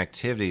engaged in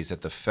activities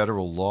that the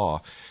federal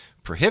law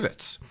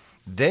prohibits,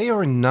 they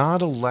are not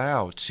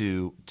allowed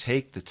to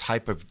take the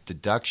type of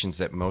deductions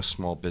that most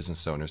small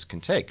business owners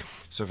can take.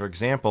 So, for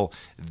example,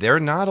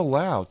 they're not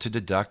allowed to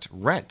deduct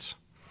rent.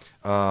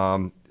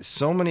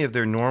 So many of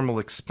their normal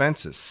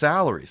expenses,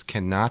 salaries,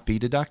 cannot be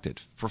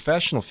deducted.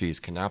 Professional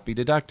fees cannot be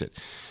deducted.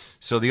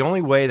 So the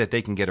only way that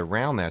they can get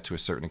around that to a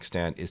certain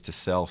extent is to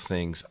sell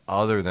things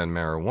other than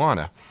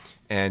marijuana.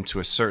 And to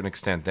a certain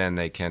extent, then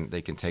they can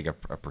take a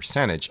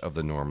percentage of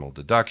the normal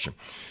deduction.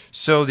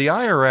 So the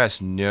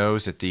IRS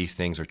knows that these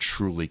things are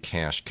truly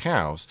cash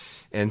cows,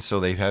 and so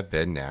they have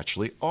been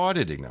naturally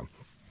auditing them.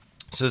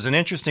 So there's an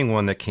interesting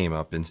one that came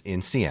up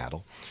in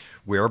Seattle,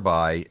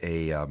 whereby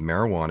a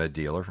marijuana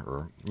dealer,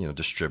 or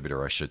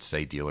distributor, I should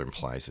say. Dealer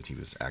implies that he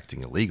was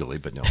acting illegally,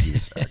 but no, he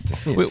was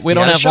acting. we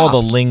don't have all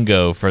the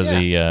lingo for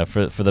the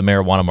for the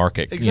marijuana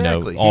market,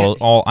 exactly.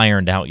 all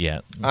ironed out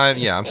yet.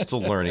 I'm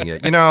still learning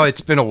it.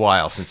 It's been a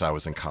while since I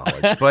was in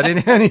college, but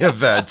in any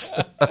event,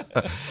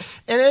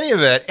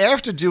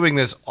 after doing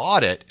this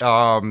audit,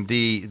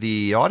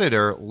 the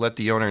auditor let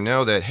the owner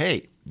know that,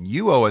 hey,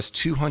 you owe us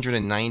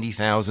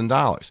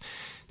 $290,000.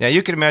 Now,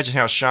 you can imagine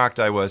how shocked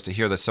I was to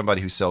hear that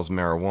somebody who sells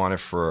marijuana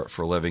for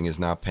a living is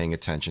not paying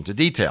attention to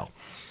detail.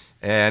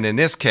 And in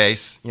this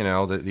case,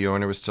 the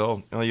owner was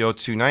told, oh, you owe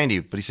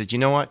 $290,000. But he said, you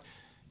know what?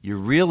 You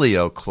really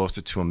owe closer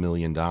to $1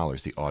 million,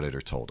 the auditor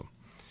told him.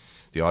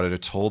 The auditor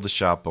told the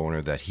shop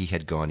owner that he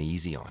had gone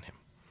easy on him,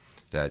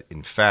 that,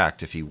 in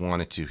fact, if he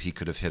wanted to, he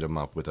could have hit him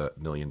up with $1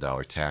 million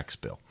tax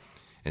bill.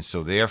 And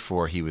so,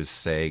 therefore, he was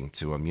saying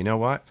to him, you know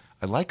what?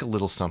 I'd like a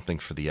little something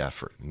for the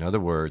effort. In other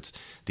words,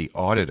 the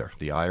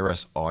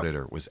IRS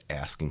auditor, was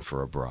asking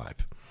for a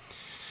bribe.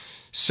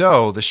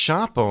 So the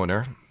shop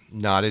owner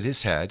nodded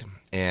his head,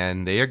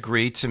 and they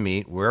agreed to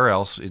meet where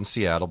else in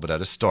Seattle but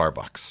at a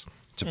Starbucks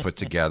to put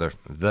together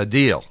the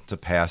deal to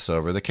pass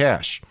over the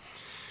cash.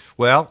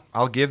 Well,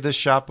 I'll give this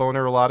shop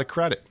owner a lot of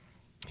credit.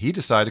 He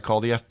decided to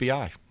call the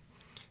FBI,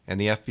 and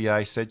the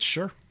FBI said,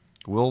 sure,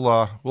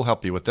 we'll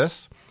help you with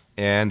this,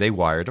 and they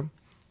wired him.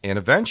 And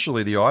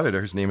eventually, the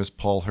auditor, whose name is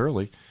Paul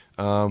Hurley,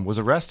 was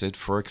arrested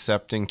for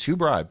accepting two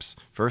bribes.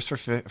 First for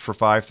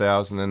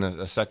 $5,000, then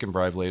a second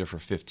bribe later for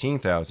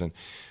 $15,000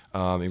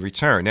 in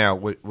return. Now,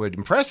 what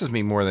impresses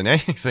me more than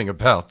anything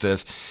about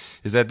this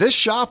is that this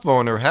shop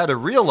owner had to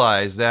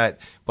realize that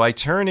by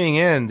turning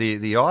in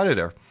the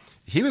auditor,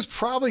 he was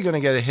probably going to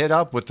get a hit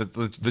up with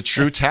the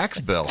true tax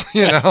bill,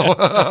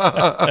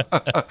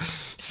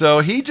 So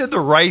he did the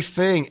right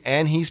thing,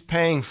 and he's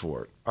paying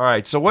for it. All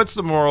right, so what's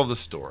the moral of the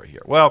story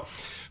here? Well,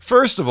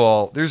 first of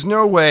all, there's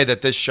no way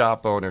that this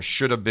shop owner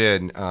should have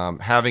been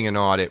having an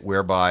audit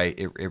whereby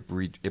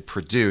it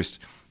produced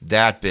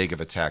that big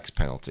of a tax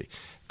penalty.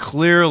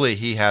 Clearly,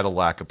 he had a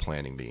lack of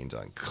planning being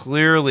done.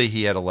 Clearly,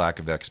 he had a lack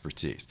of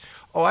expertise.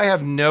 Oh, I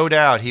have no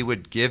doubt he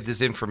would give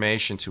this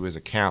information to his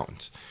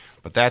accountants.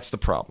 But that's the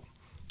problem.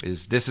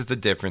 This is the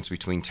difference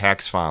between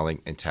tax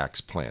filing and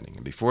tax planning.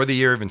 And before the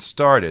year even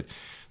started,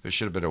 there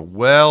should have been a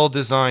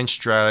well-designed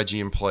strategy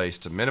in place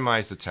to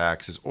minimize the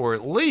taxes, or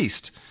at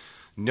least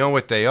know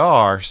what they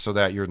are, so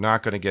that you're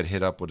not going to get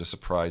hit up with a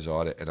surprise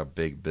audit and a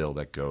big bill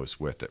that goes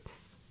with it.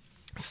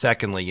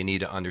 Secondly, you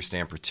need to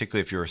understand,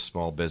 particularly if you're a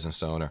small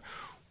business owner,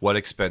 what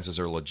expenses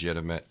are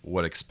legitimate,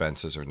 what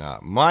expenses are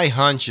not. My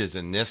hunch is,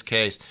 in this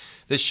case,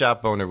 this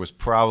shop owner was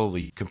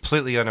probably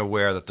completely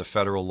unaware that the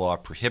federal law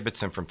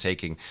prohibits him from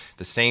taking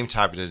the same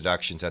type of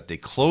deductions that the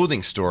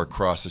clothing store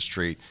across the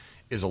street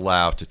is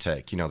allowed to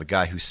take. The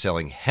guy who's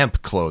selling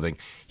hemp clothing,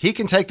 he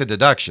can take the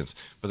deductions,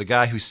 but the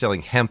guy who's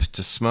selling hemp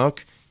to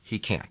smoke, he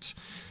can't.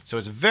 So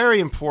it's very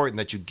important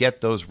that you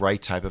get those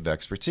right type of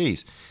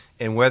expertise.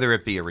 And whether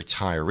it be a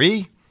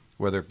retiree,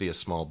 whether it be a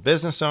small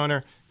business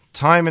owner,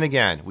 time and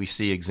again, we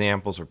see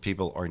examples where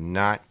people are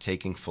not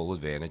taking full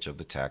advantage of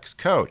the tax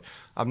code.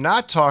 I'm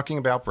not talking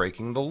about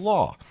breaking the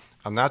law.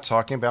 I'm not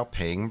talking about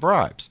paying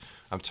bribes.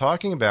 I'm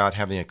talking about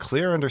having a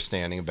clear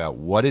understanding about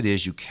what it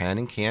is you can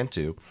and can't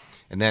do,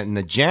 and that in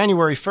the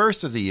January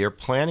 1st of the year,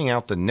 planning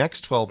out the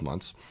next 12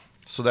 months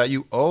so that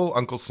you owe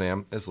Uncle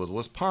Sam as little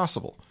as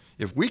possible.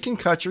 If we can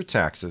cut your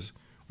taxes,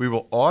 we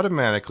will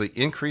automatically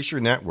increase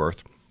your net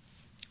worth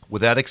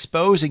without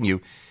exposing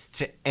you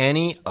to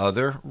any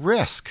other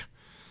risk.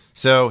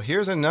 So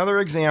here's another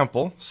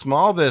example.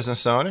 Small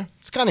business owner.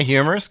 It's kind of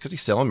humorous because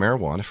he's selling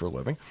marijuana for a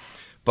living.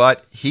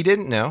 But he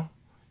didn't know.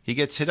 He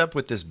gets hit up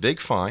with this big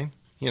fine.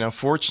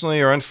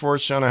 Fortunately or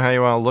unfortunately, I don't know how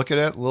you want to look at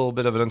it, a little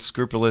bit of an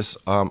unscrupulous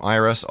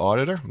IRS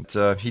auditor.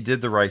 But, he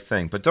did the right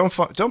thing. But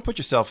don't put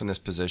yourself in this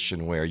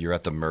position where you're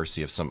at the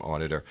mercy of some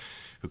auditor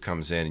who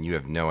comes in and you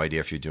have no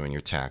idea if you're doing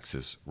your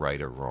taxes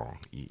right or wrong.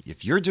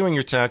 If you're doing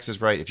your taxes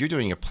right, if you're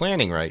doing your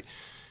planning right,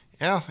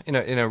 in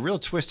a real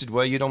twisted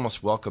way, you'd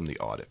almost welcome the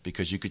audit,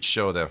 because you could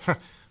show them,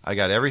 I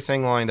got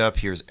everything lined up,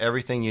 here's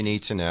everything you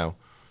need to know,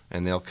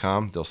 and they'll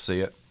come, they'll see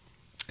it,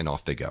 and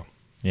off they go.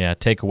 Yeah,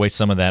 take away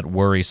some of that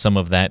worry, some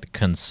of that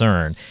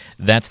concern.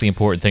 That's the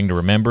important thing to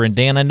remember. And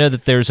Dan, I know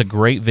that there's a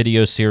great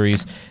video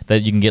series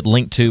that you can get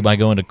linked to by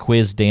going to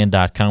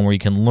quizdan.com where you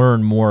can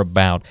learn more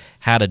about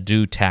how to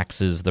do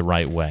taxes the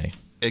right way.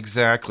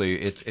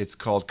 Exactly. It's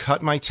called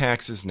Cut My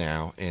Taxes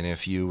Now, and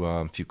if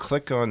you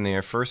click on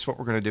there, first what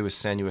we're going to do is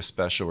send you a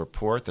special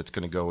report that's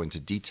going to go into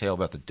detail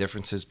about the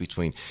differences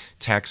between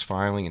tax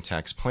filing and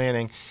tax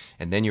planning,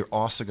 and then you're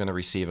also going to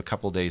receive a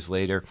couple days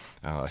later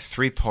a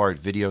 3-part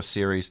video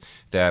series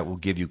that will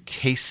give you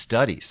case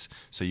studies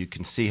so you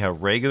can see how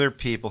regular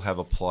people have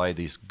applied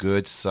these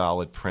good,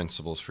 solid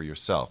principles for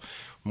yourself.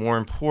 More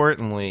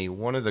importantly,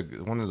 one of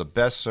the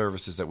best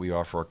services that we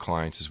offer our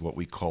clients is what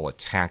we call a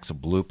tax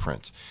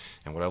blueprint.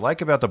 And what I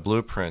like about the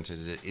blueprint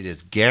is it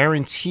is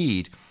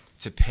guaranteed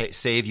to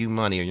save you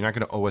money, or you're not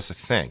going to owe us a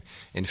thing.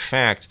 In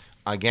fact,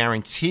 I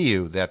guarantee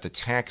you that the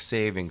tax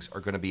savings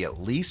are going to be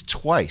at least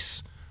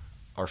twice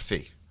our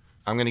fee.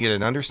 I'm going to get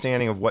an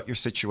understanding of what your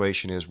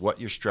situation is, what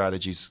your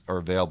strategies are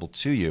available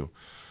to you.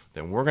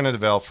 Then we're going to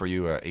develop for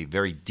you a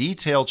very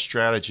detailed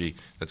strategy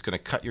that's going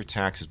to cut your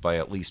taxes by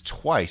at least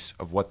twice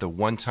of what the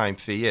one-time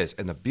fee is.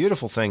 And the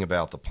beautiful thing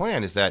about the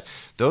plan is that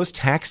those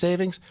tax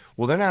savings,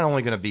 well, they're not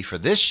only going to be for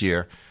this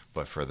year,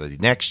 but for the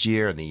next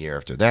year and the year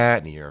after that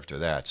and the year after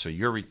that. So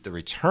the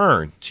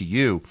return to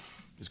you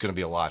is going to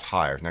be a lot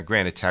higher. Now,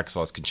 granted, tax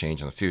laws can change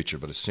in the future,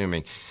 but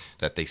assuming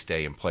that they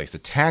stay in place. The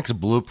tax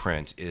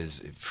blueprint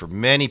is, for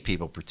many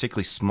people,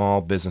 particularly small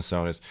business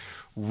owners,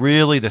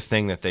 really the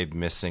thing that they're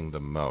missing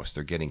the most.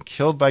 They're getting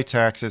killed by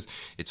taxes.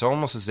 It's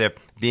almost as if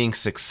being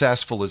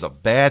successful is a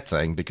bad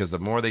thing because the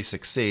more they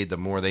succeed, the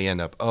more they end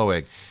up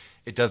owing.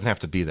 It doesn't have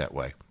to be that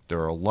way. There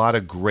are a lot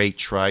of great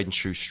tried and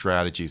true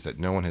strategies that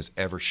no one has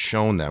ever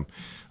shown them.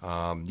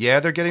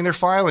 They're getting their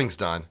filings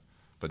done,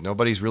 but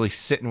nobody's really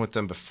sitting with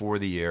them before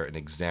the year and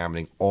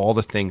examining all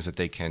the things that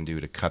they can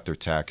do to cut their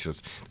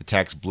taxes. The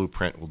tax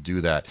blueprint will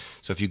do that.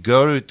 So if you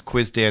go to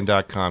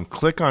quizdan.com,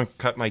 click on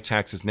Cut My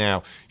Taxes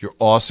Now, you're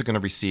also going to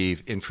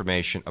receive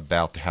information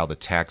about how the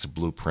tax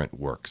blueprint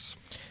works.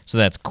 So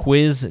that's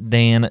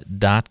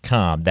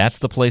quizdan.com. That's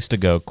the place to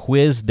go,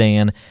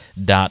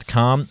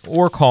 quizdan.com,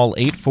 or call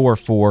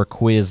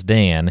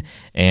 844-QUIZ-DAN,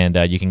 and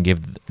you can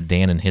give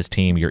Dan and his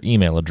team your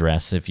email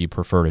address if you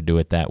prefer to do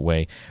it that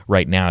way.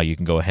 Right now, you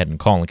can go ahead and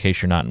call in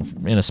case you're not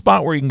in a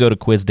spot where you can go to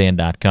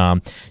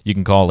quizdan.com. You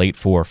can call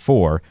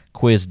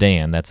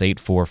 844-QUIZ-DAN. That's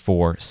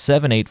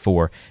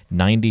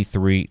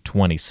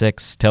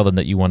 844-784-9326. Tell them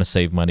that you want to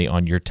save money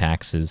on your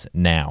taxes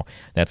now.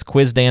 That's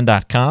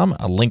quizdan.com,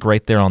 a link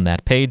right there on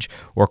that page,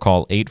 or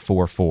call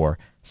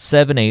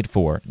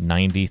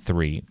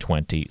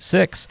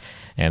 844-784-9326.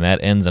 And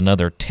that ends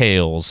another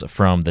Tales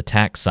from the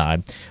Tax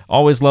Side.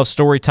 Always love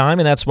story time,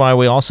 and that's why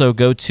we also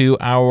go to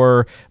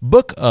our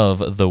Book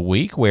of the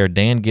Week, where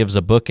Dan gives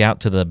a book out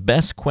to the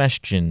best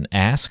question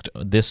asked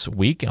this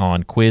week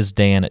on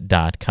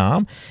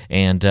quizdan.com.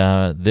 And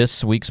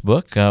this week's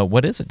book,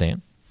 what is it,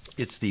 Dan?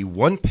 It's the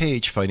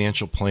One-Page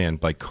Financial Plan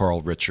by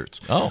Carl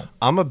Richards. Oh.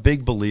 I'm a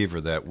big believer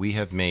that we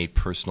have made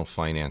personal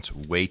finance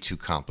way too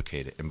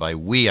complicated. And by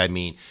we, I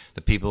mean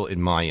the people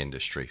in my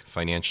industry,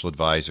 financial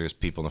advisors,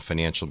 people in the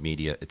financial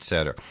media,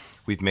 etc.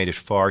 We've made it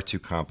far too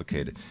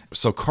complicated.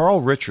 So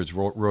Carl Richards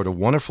wrote a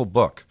wonderful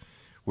book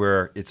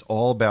where it's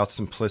all about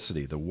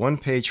simplicity. The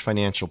One-Page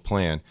Financial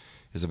Plan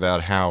is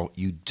about how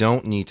you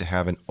don't need to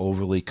have an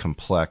overly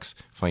complex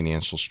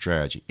financial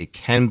strategy. It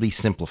can be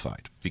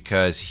simplified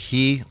because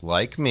he,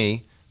 like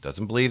me,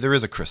 doesn't believe there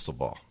is a crystal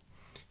ball.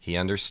 He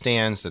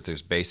understands that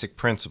there's basic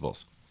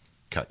principles.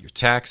 Cut your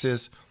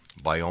taxes,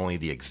 buy only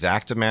the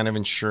exact amount of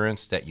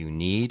insurance that you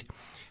need,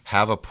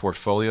 have a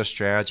portfolio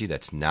strategy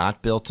that's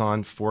not built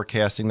on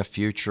forecasting the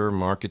future,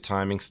 market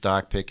timing,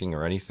 stock picking,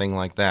 or anything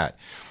like that.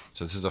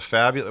 So this is a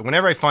fabulous.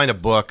 Whenever I find a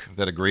book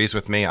that agrees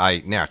with me,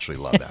 I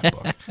naturally love that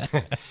book.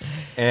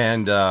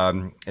 And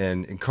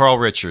Carl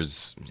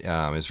Richards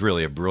is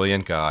really a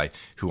brilliant guy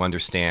who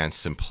understands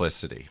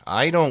simplicity.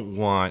 I don't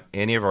want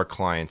any of our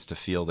clients to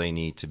feel they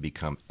need to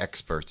become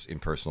experts in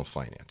personal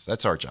finance.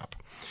 That's our job.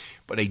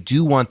 But I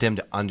do want them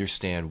to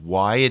understand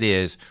why it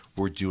is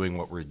we're doing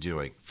what we're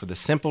doing, for the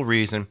simple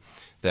reason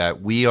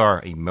that we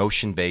are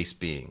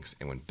emotion-based beings.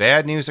 And when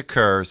bad news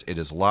occurs, it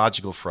is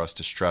logical for us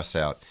to stress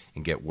out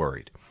and get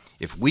worried.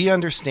 If we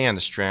understand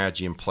the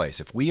strategy in place,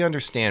 if we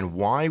understand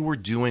why we're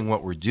doing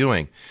what we're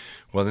doing,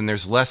 well, then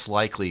there's less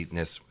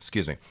likeliness,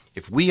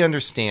 if we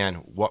understand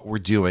what we're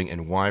doing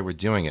and why we're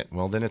doing it,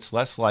 well, then it's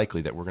less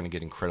likely that we're going to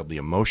get incredibly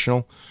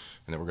emotional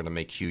and that we're going to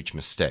make huge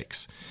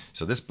mistakes.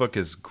 So this book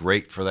is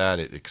great for that.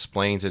 It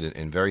explains it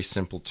in very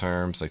simple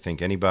terms. I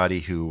think anybody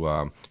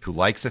who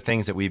likes the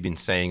things that we've been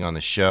saying on the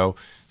show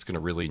is going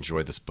to really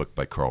enjoy this book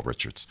by Carl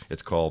Richards.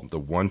 It's called The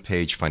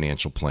One-Page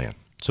Financial Plan.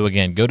 So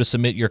again, go to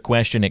submit your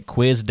question at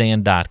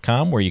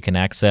quizdan.com, where you can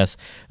access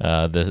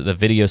the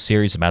video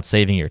series about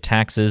saving your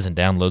taxes and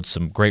download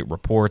some great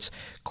reports.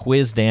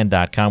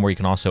 Quizdan.com, where you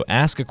can also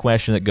ask a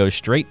question that goes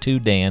straight to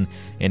Dan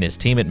and his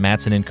team at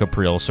Mattson &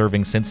 Caprill,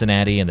 serving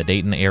Cincinnati and the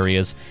Dayton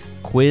areas.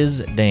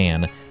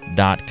 Quizdan.com.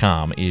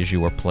 quizdan.com is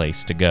your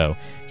place to go.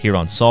 Here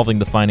on Solving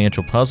the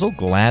Financial Puzzle,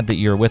 glad that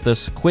you're with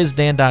us.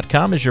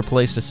 Quizdan.com is your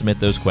place to submit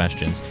those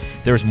questions.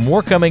 There's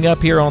more coming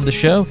up here on the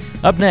show.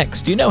 Up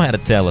next, you know how to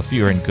tell if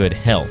you're in good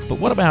health, but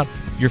what about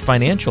your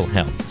financial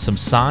health? Some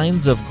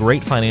signs of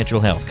great financial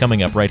health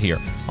coming up right here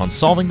on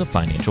Solving the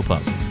Financial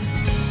Puzzle.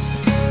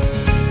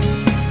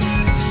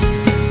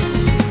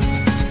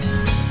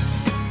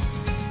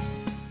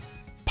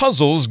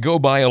 Puzzles go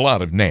by a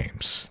lot of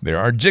names. There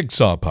are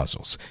jigsaw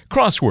puzzles,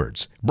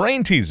 crosswords,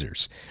 brain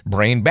teasers,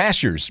 brain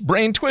bashers,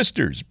 brain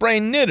twisters,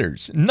 brain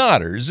knitters,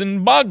 knotters,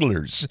 and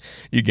bogglers.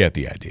 You get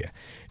the idea.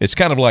 It's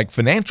kind of like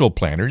financial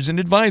planners and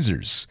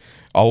advisors.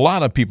 A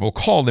lot of people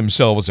call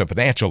themselves a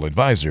financial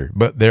advisor,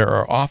 but there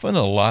are often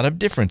a lot of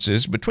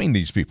differences between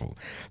these people.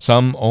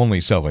 Some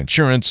only sell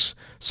insurance,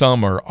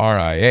 some are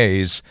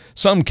RIAs,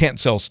 some can't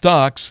sell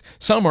stocks,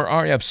 some are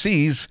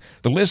RFCs.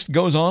 The list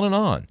goes on and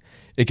on.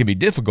 It can be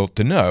difficult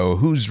to know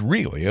who's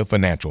really a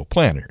financial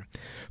planner,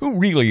 who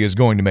really is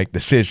going to make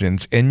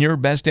decisions in your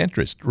best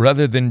interest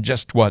rather than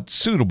just what's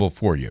suitable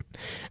for you.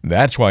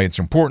 That's why it's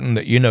important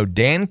that you know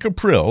Dan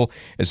Caprill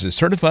is a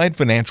certified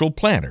financial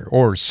planner,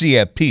 or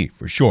CFP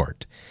for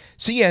short.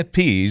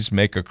 CFPs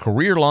make a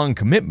career-long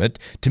commitment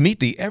to meet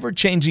the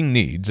ever-changing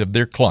needs of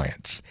their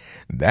clients.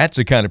 That's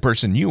the kind of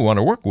person you want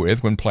to work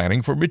with when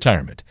planning for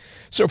retirement.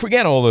 So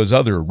forget all those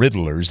other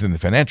riddlers in the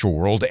financial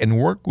world and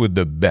work with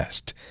the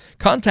best.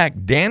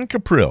 Contact Dan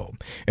Caprill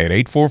at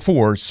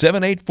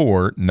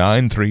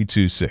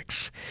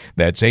 844-784-9326.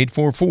 That's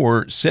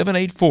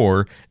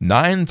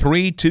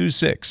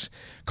 844-784-9326.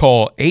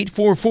 Call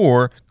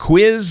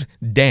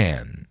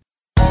 844-QUIZ-DAN.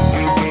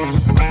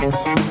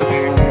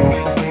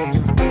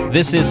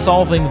 This is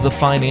Solving the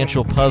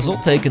Financial Puzzle,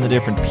 taking the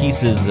different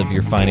pieces of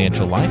your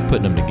financial life,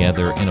 putting them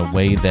together in a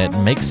way that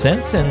makes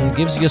sense and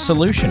gives you a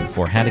solution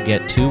for how to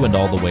get to and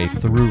all the way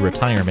through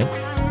retirement.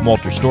 I'm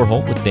Walter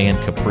Storholt with Dan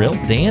Caprill.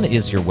 Dan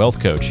is your wealth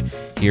coach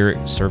here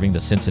serving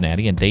the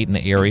Cincinnati and Dayton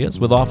areas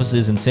with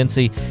offices in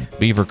Cincy,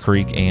 Beaver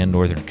Creek, and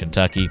Northern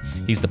Kentucky.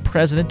 He's the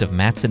president of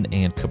Matson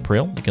and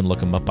Caprill. You can look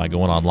him up by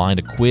going online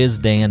to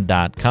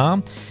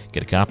quizdan.com.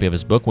 Get a copy of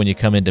his book when you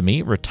come in to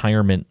meet.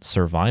 Retirement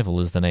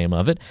Survival is the name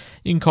of it.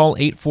 You can call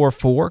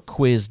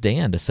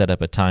 844-QUIZ-DAN to set up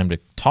a time to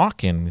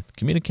talk and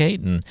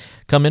communicate and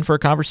come in for a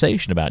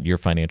conversation about your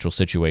financial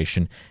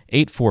situation.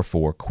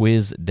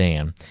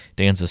 844-QUIZ-DAN.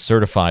 Dan's a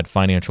certified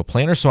financial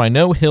planner, so I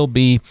know he'll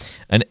be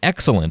an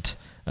excellent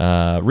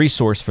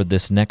resource for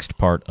this next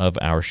part of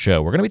our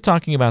show. We're going to be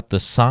talking about the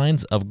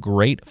signs of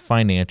great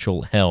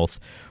financial health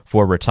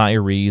for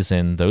retirees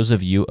and those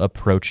of you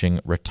approaching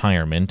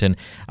retirement. And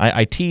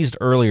I teased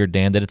earlier,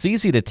 Dan, that it's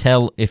easy to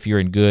tell if you're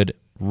in good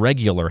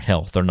regular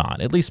health or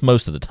not, at least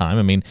most of the time.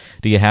 I mean,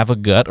 do you have a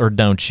gut or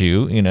don't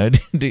you? You know,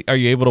 are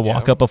you able to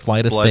walk up a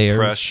flight of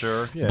stairs?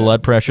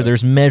 Blood pressure.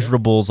 There's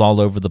measurables all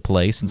over the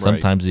place, and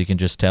sometimes you can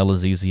just tell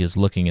as easy as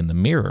looking in the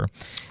mirror.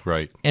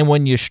 Right. And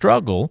when you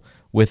struggle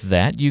with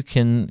that, you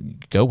can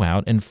go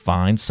out and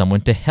find someone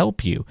to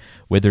help you,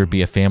 whether it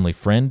be a family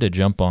friend to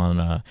jump on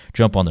the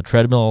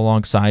treadmill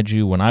alongside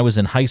you. When I was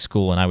in high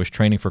school and I was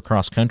training for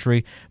cross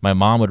country, my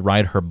mom would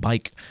ride her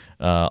bike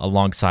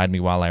alongside me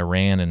while I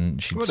ran,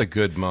 and what a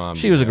good mom!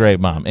 She was a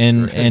great mom,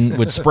 and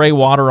would spray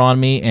water on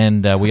me.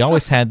 And we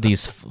always had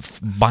these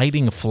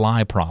biting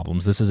fly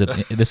problems. This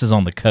is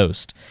on the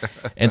coast,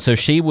 and so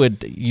she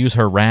would use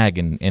her rag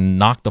and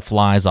knock the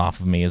flies off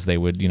of me as they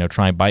would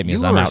try and bite me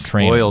as I'm out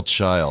training. You were a spoiled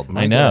child.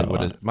 I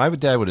know. My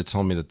dad would have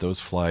told me that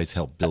those flies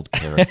help build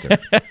character.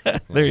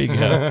 There you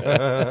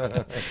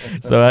go.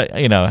 So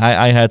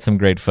I had some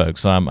great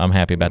folks, so I'm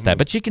happy about that.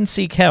 But you can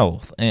seek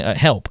help,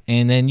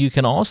 and then you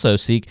can also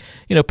seek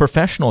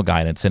professional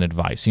guidance and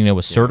advice.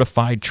 A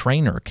certified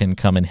trainer can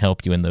come and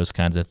help you in those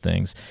kinds of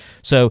things.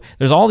 So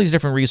there's all these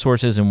different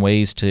resources and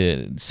ways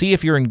to see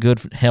if you're in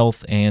good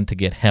health and to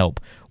get help.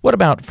 What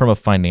about from a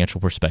financial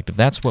perspective?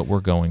 That's what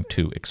we're going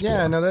to explore.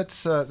 Yeah, no,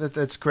 that's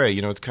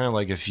great. It's kind of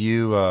like if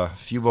you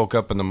woke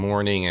up in the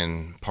morning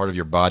and part of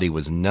your body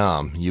was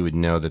numb, you would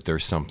know that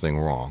there's something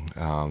wrong.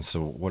 So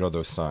what are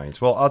those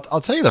signs? Well, I'll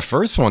tell you the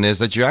first one is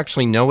that you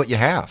actually know what you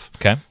have.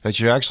 Okay.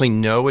 That you actually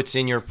know it's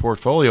in your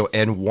portfolio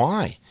and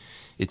why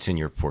it's in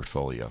your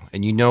portfolio.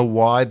 And you know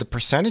why the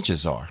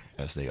percentages are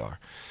as they are.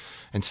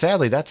 And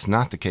sadly, that's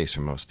not the case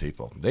for most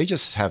people. They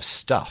just have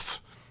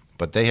stuff,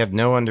 but they have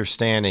no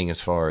understanding as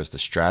far as the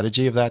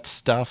strategy of that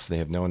stuff. They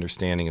have no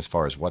understanding as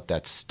far as what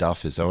that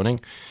stuff is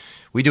owning.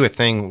 We do a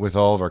thing with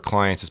all of our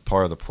clients as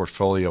part of the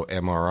portfolio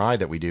MRI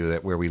that we do,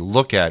 where we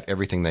look at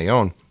everything they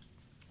own.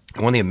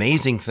 And one of the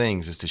amazing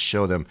things is to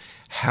show them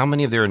how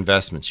many of their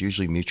investments,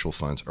 usually mutual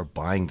funds, are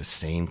buying the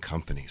same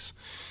companies.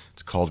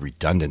 It's called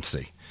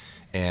redundancy.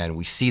 And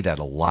we see that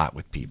a lot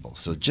with people.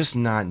 So just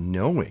not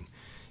knowing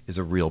is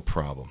a real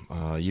problem.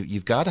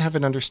 You've got to have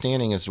an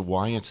understanding as to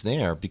why it's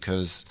there,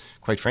 because,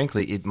 quite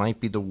frankly, it might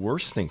be the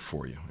worst thing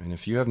for you. And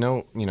if you have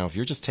if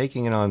you're just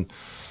taking it on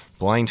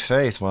blind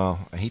faith,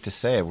 well, I hate to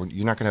say it,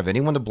 you're not going to have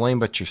anyone to blame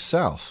but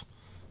yourself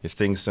if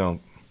things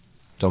don't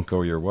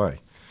go your way.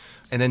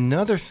 And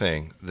another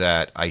thing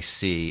that I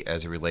see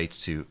as it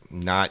relates to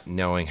not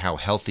knowing how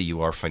healthy you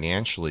are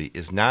financially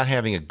is not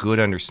having a good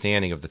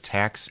understanding of the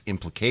tax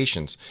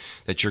implications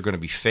that you're going to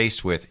be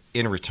faced with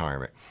in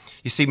retirement.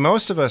 You see,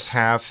 most of us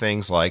have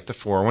things like the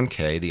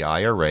 401k, the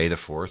IRA, the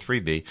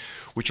 403b,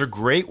 which are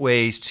great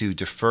ways to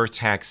defer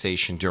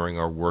taxation during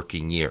our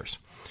working years.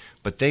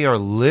 But they are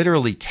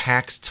literally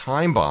tax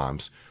time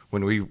bombs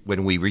when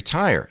we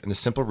retire. And the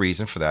simple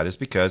reason for that is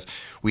because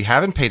we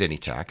haven't paid any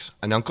tax,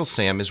 and Uncle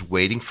Sam is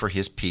waiting for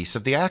his piece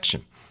of the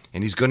action.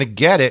 And he's going to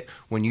get it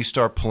when you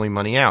start pulling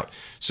money out.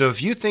 So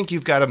if you think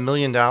you've got $1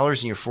 million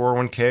in your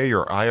 401k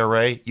or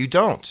IRA, you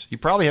don't. You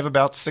probably have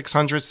about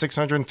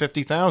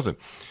 $650,000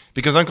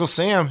 because Uncle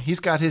Sam,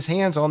 he's got his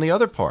hands on the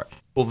other part.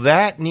 Well,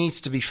 that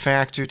needs to be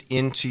factored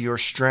into your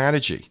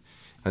strategy.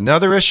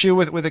 Another issue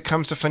when it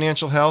comes to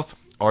financial health,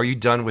 are you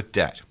done with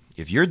debt?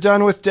 If you're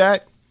done with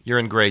debt, you're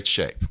in great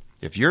shape.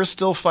 If you're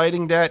still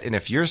fighting debt, and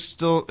if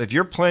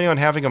you're planning on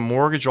having a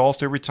mortgage all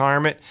through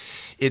retirement,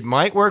 it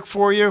might work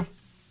for you,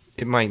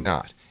 it might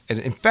not. And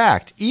in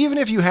fact, even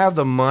if you have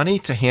the money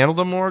to handle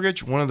the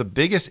mortgage, one of the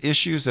biggest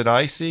issues that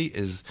I see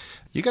is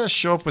you got to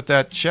show up with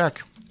that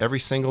check every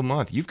single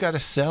month. You've got to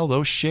sell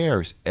those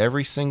shares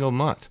every single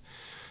month.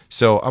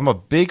 So I'm a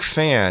big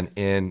fan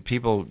in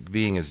people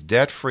being as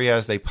debt-free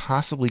as they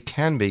possibly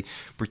can be,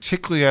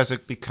 particularly as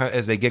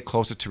they get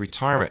closer to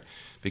retirement,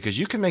 because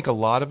you can make a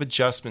lot of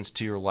adjustments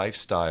to your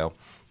lifestyle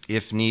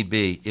if need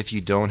be, if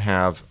you don't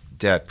have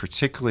debt,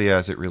 particularly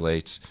as it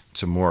relates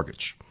to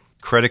mortgage.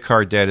 Credit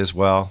card debt as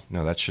well,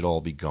 no, that should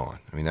all be gone.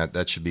 I mean,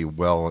 that should be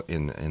well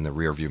in the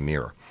rearview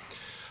mirror.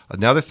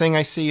 Another thing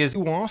I see is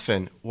too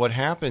often what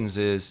happens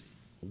is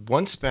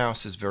one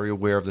spouse is very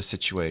aware of the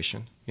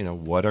situation,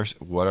 what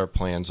our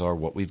plans are,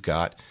 what we've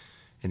got,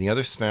 and the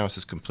other spouse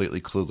is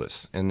completely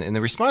clueless. And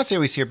the response I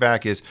always hear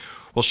back is,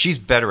 well, she's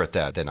better at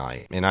that than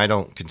I am, and I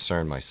don't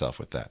concern myself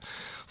with that.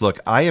 Look,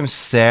 I am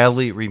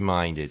sadly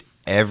reminded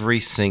every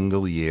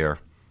single year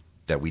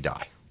that we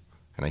die.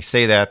 And I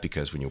say that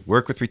because when you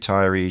work with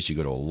retirees, you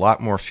go to a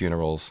lot more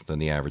funerals than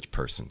the average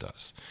person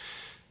does.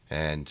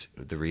 And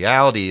the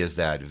reality is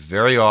that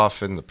very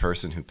often the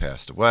person who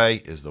passed away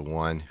is the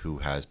one who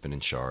has been in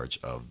charge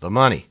of the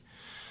money.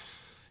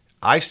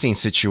 I've seen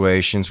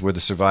situations where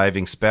the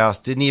surviving spouse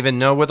didn't even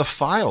know where the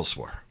files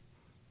were.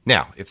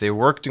 Now, if they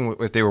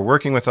were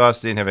working with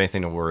us, they didn't have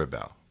anything to worry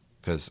about,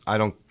 because I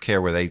don't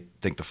care where they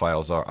think the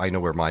files are. I know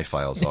where my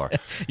files are.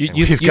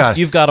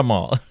 You've got them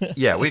all.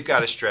 Yeah, we've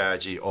got a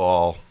strategy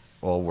all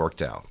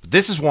worked out. But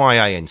this is why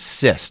I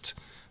insist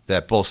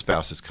that both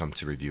spouses come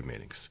to review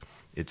meetings.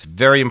 It's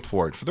very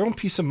important for their own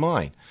peace of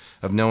mind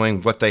of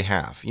knowing what they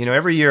have.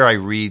 Every year I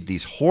read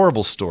these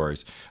horrible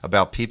stories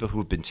about people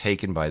who've been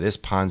taken by this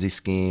Ponzi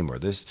scheme or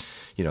this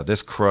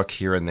crook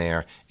here and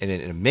there, and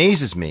it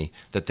amazes me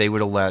that they would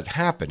have let it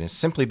happen. It's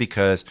simply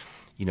because,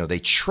 they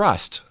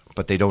trust,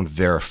 but they don't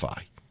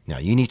verify. Now,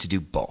 you need to do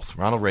both.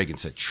 Ronald Reagan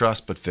said,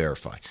 trust but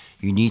verify.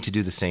 You need to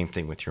do the same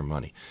thing with your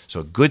money. So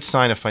a good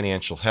sign of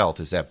financial health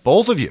is that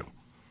both of you,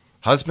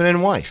 husband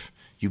and wife,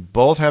 you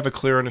both have a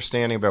clear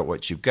understanding about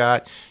what you've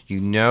got.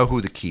 You know who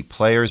the key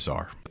players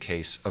are in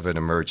case of an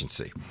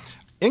emergency.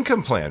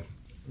 Income plan.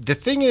 The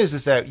thing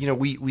is that,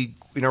 we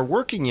in our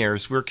working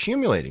years, we're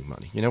accumulating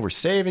money. We're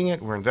saving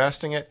it, we're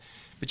investing it.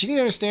 But you need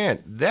to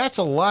understand, that's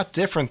a lot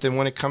different than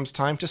when it comes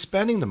time to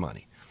spending the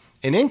money.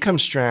 An income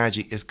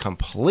strategy is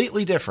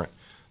completely different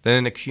than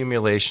an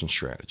accumulation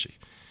strategy.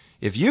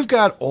 If you've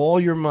got all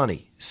your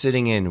money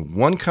sitting in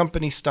one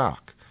company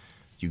stock,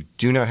 you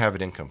do not have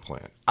an income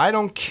plan. I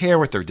don't care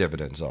what their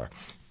dividends are.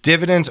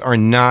 Dividends are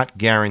not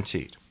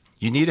guaranteed.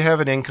 You need to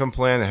have an income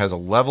plan that has a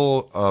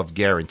level of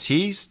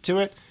guarantees to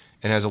it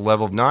and has a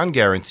level of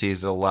non-guarantees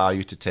that allow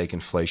you to take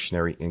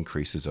inflationary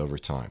increases over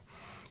time.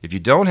 If you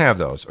don't have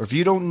those, or if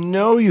you don't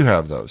know you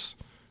have those,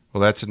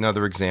 well, that's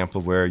another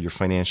example where your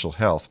financial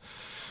health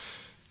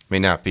may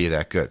not be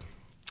that good.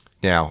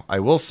 Now, I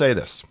will say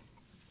this.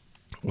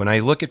 When I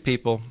look at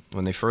people,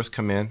 when they first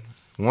come in,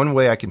 one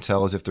way I can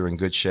tell is if they're in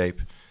good shape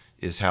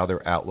is how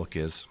their outlook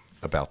is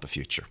about the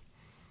future.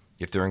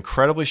 If they're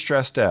incredibly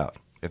stressed out,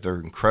 if they're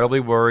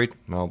incredibly worried,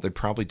 well, they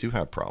probably do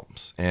have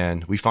problems,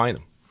 and we find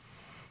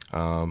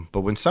them.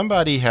 But when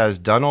somebody has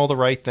done all the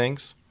right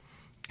things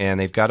and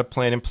they've got a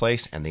plan in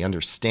place and they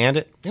understand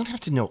it, they don't have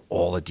to know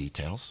all the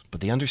details,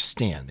 but they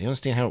understand. They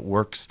understand how it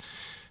works.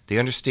 They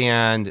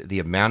understand the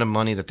amount of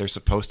money that they're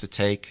supposed to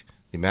take,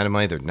 the amount of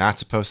money they're not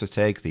supposed to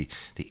take, the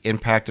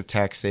impact of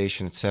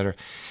taxation, etc.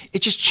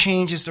 It just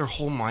changes their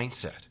whole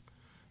mindset.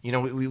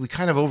 We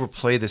kind of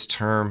overplay this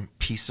term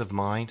peace of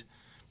mind,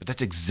 but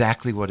that's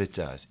exactly what it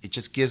does. It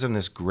just gives them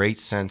this great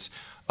sense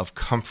of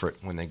comfort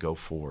when they go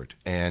forward.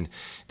 And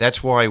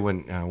that's why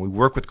when we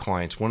work with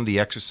clients, one of the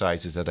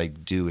exercises that I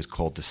do is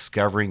called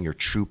discovering your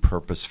true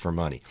purpose for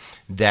money,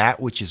 that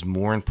which is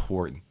more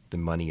important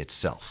than money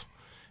itself.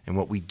 And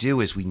what we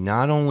do is we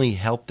not only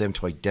help them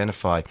to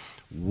identify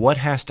what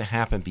has to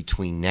happen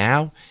between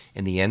now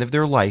and the end of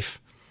their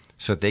life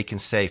so that they can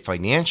say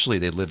financially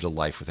they lived a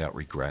life without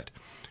regret,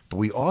 but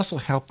we also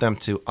help them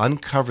to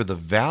uncover the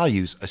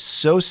values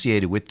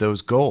associated with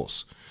those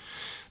goals.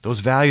 Those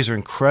values are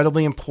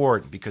incredibly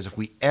important because if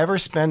we ever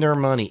spend our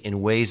money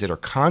in ways that are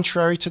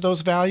contrary to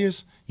those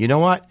values, you know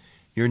what?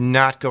 You're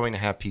not going to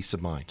have peace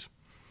of mind.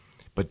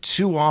 But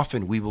too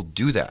often we will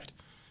do that,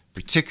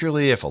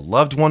 particularly if a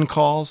loved one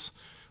calls.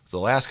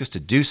 They'll ask us to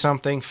do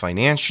something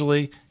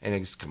financially, and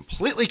it's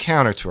completely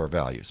counter to our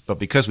values. But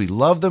because we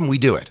love them, we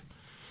do it.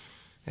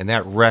 And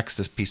that wrecks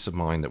this peace of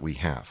mind that we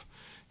have.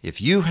 If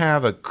you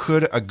have a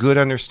good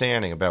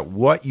understanding about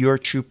what your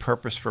true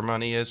purpose for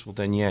money is, well,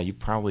 then, yeah, you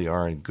probably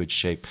are in good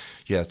shape.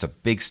 Yeah, it's a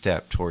big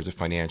step towards it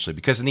financially.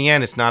 Because in the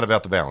end, it's not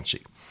about the balance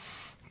sheet.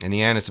 In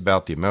the end, it's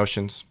about the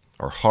emotions,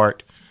 our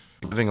heart,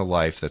 living a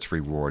life that's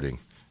rewarding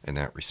in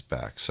that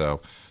respect.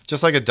 So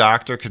just like a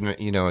doctor can,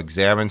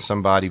 examine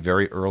somebody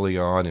very early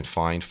on and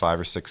find 5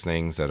 or 6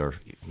 things that are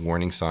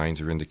warning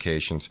signs or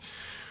indications,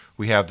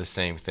 we have the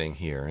same thing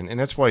here. And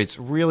that's why it's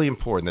really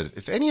important that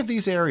if any of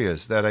these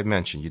areas that I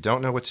mentioned, you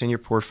don't know what's in your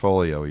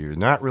portfolio, you're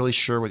not really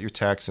sure what your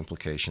tax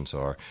implications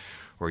are,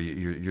 or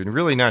you're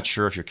really not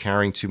sure if you're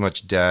carrying too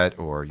much debt,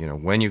 or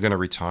when you're going to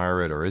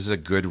retire it, or is it a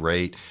good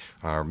rate,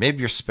 or maybe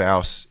your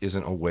spouse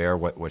isn't aware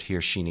what he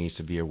or she needs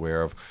to be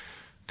aware of,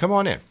 come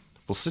on in.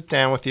 We'll sit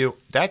down with you.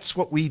 That's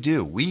what we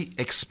do. We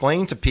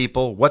explain to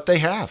people what they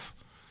have.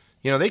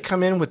 They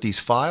come in with these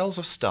files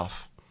of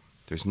stuff.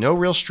 There's no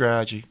real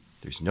strategy.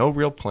 There's no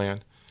real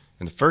plan.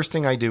 And the first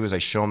thing I do is I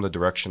show them the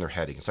direction they're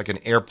heading. It's like an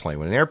airplane.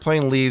 When an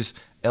airplane leaves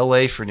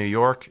L.A. for New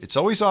York, it's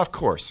always off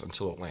course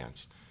until it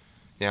lands.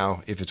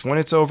 Now, when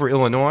it's over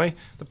Illinois,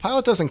 the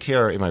pilot doesn't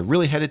care, am I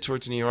really headed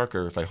towards New York,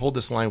 or if I hold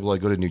this line, will I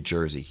go to New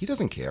Jersey? He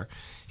doesn't care.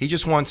 He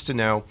just wants to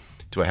know,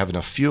 do I have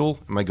enough fuel?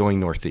 Am I going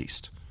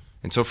northeast?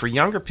 And so for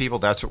younger people,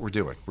 that's what we're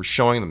doing. We're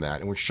showing them that,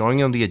 and we're showing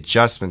them the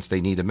adjustments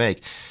they need to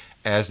make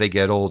as they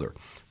get older.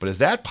 But as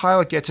that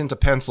pilot gets into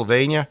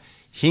Pennsylvania,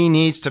 he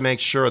needs to make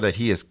sure that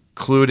he is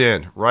clued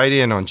in, right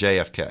in on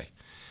JFK.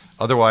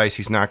 Otherwise,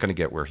 he's not going to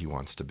get where he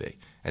wants to be.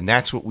 And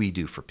that's what we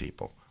do for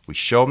people. We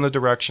show them the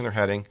direction they're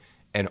heading,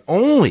 and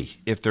only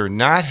if they're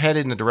not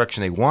headed in the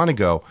direction they want to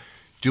go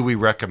do we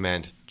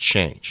recommend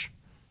change.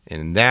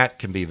 And that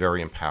can be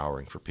very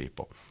empowering for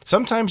people.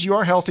 Sometimes you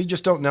are healthy,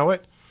 just don't know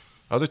it.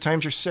 Other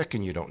times you're sick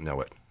and you don't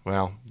know it.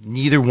 Well,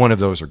 neither one of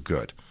those are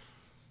good.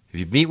 If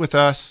you meet with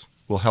us,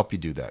 we'll help you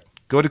do that.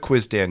 Go to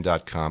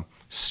quizdan.com.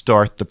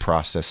 Start the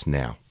process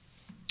now.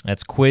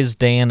 That's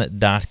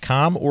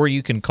quizdan.com, or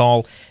you can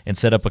call and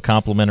set up a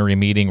complimentary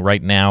meeting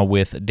right now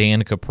with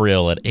Dan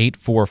Cuprill at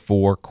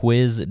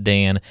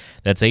 844-QUIZ-DAN.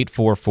 That's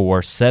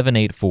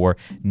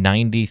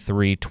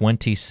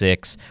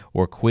 844-784-9326,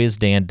 or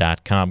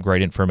quizdan.com.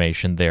 Great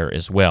information there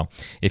as well.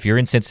 If you're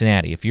in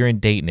Cincinnati, if you're in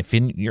Dayton, if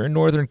you're in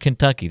Northern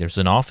Kentucky, there's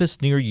an office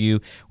near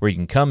you where you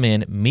can come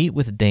in, meet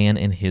with Dan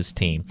and his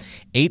team.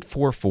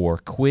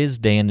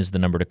 844-QUIZ-DAN is the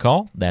number to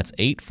call. That's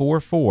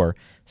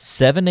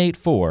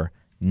 844-784-9326.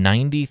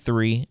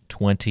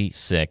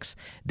 9326.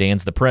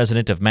 Dan's the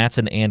president of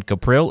Matson and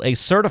Cuprill, a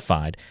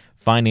certified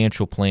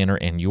financial planner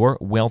and your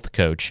wealth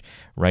coach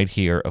right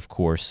here, of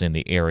course, in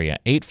the area.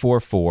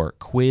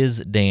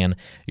 844-QUIZ-DAN,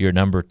 your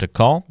number to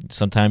call.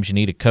 Sometimes you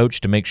need a coach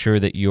to make sure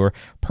that your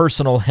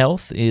personal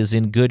health is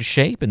in good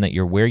shape and that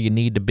you're where you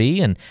need to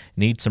be, and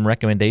need some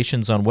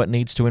recommendations on what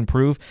needs to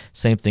improve.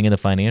 Same thing in the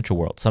financial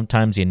world.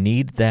 Sometimes you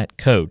need that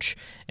coach,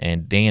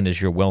 and Dan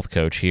is your wealth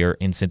coach here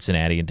in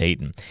Cincinnati and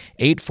Dayton.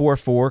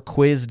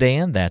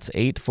 844-QUIZ-DAN. That's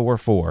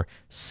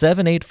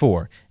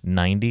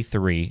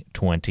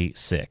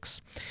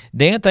 844-784-9326.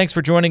 Dan, thanks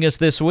for joining us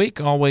this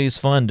week. Always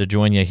fun to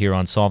join you here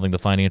on Solving the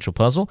Financial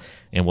Puzzle,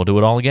 and we'll do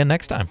it all again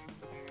next time.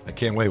 I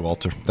can't wait,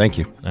 Walter. Thank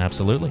you.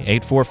 Absolutely.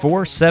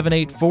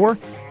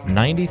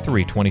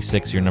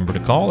 844-784-9326, your number to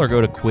call, or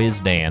go to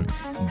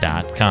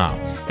quizdan.com.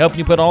 Helping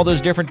you put all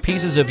those different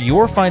pieces of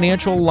your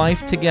financial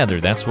life together.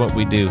 That's what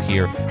we do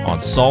here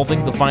on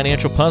Solving the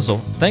Financial Puzzle.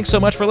 Thanks so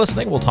much for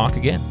listening. We'll talk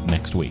again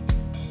next week.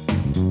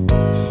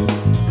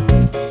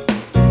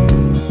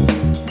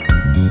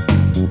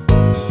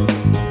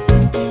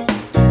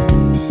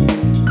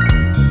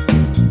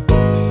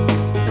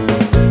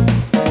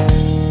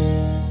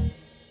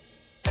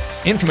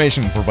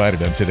 Information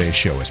provided on today's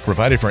show is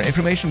provided for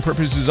information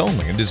purposes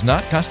only and does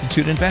not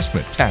constitute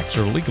investment, tax,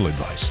 or legal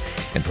advice.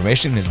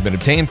 Information has been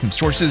obtained from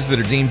sources that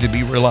are deemed to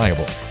be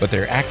reliable, but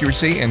their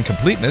accuracy and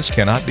completeness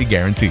cannot be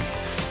guaranteed.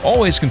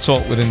 Always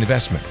consult with an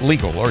investment,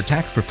 legal, or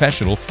tax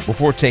professional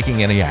before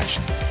taking any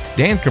action.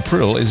 Dan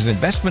Cuprill is an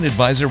investment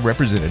advisor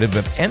representative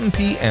of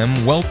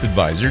MPM Wealth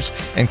Advisors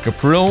and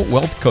Cuprill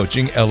Wealth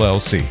Coaching,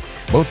 LLC.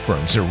 Both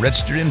firms are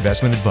registered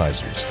investment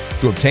advisors.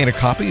 To obtain a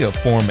copy of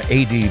Form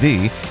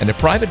ADV and a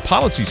private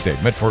policy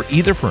statement for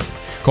either firm,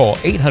 call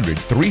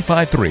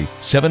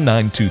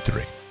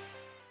 800-353-7923.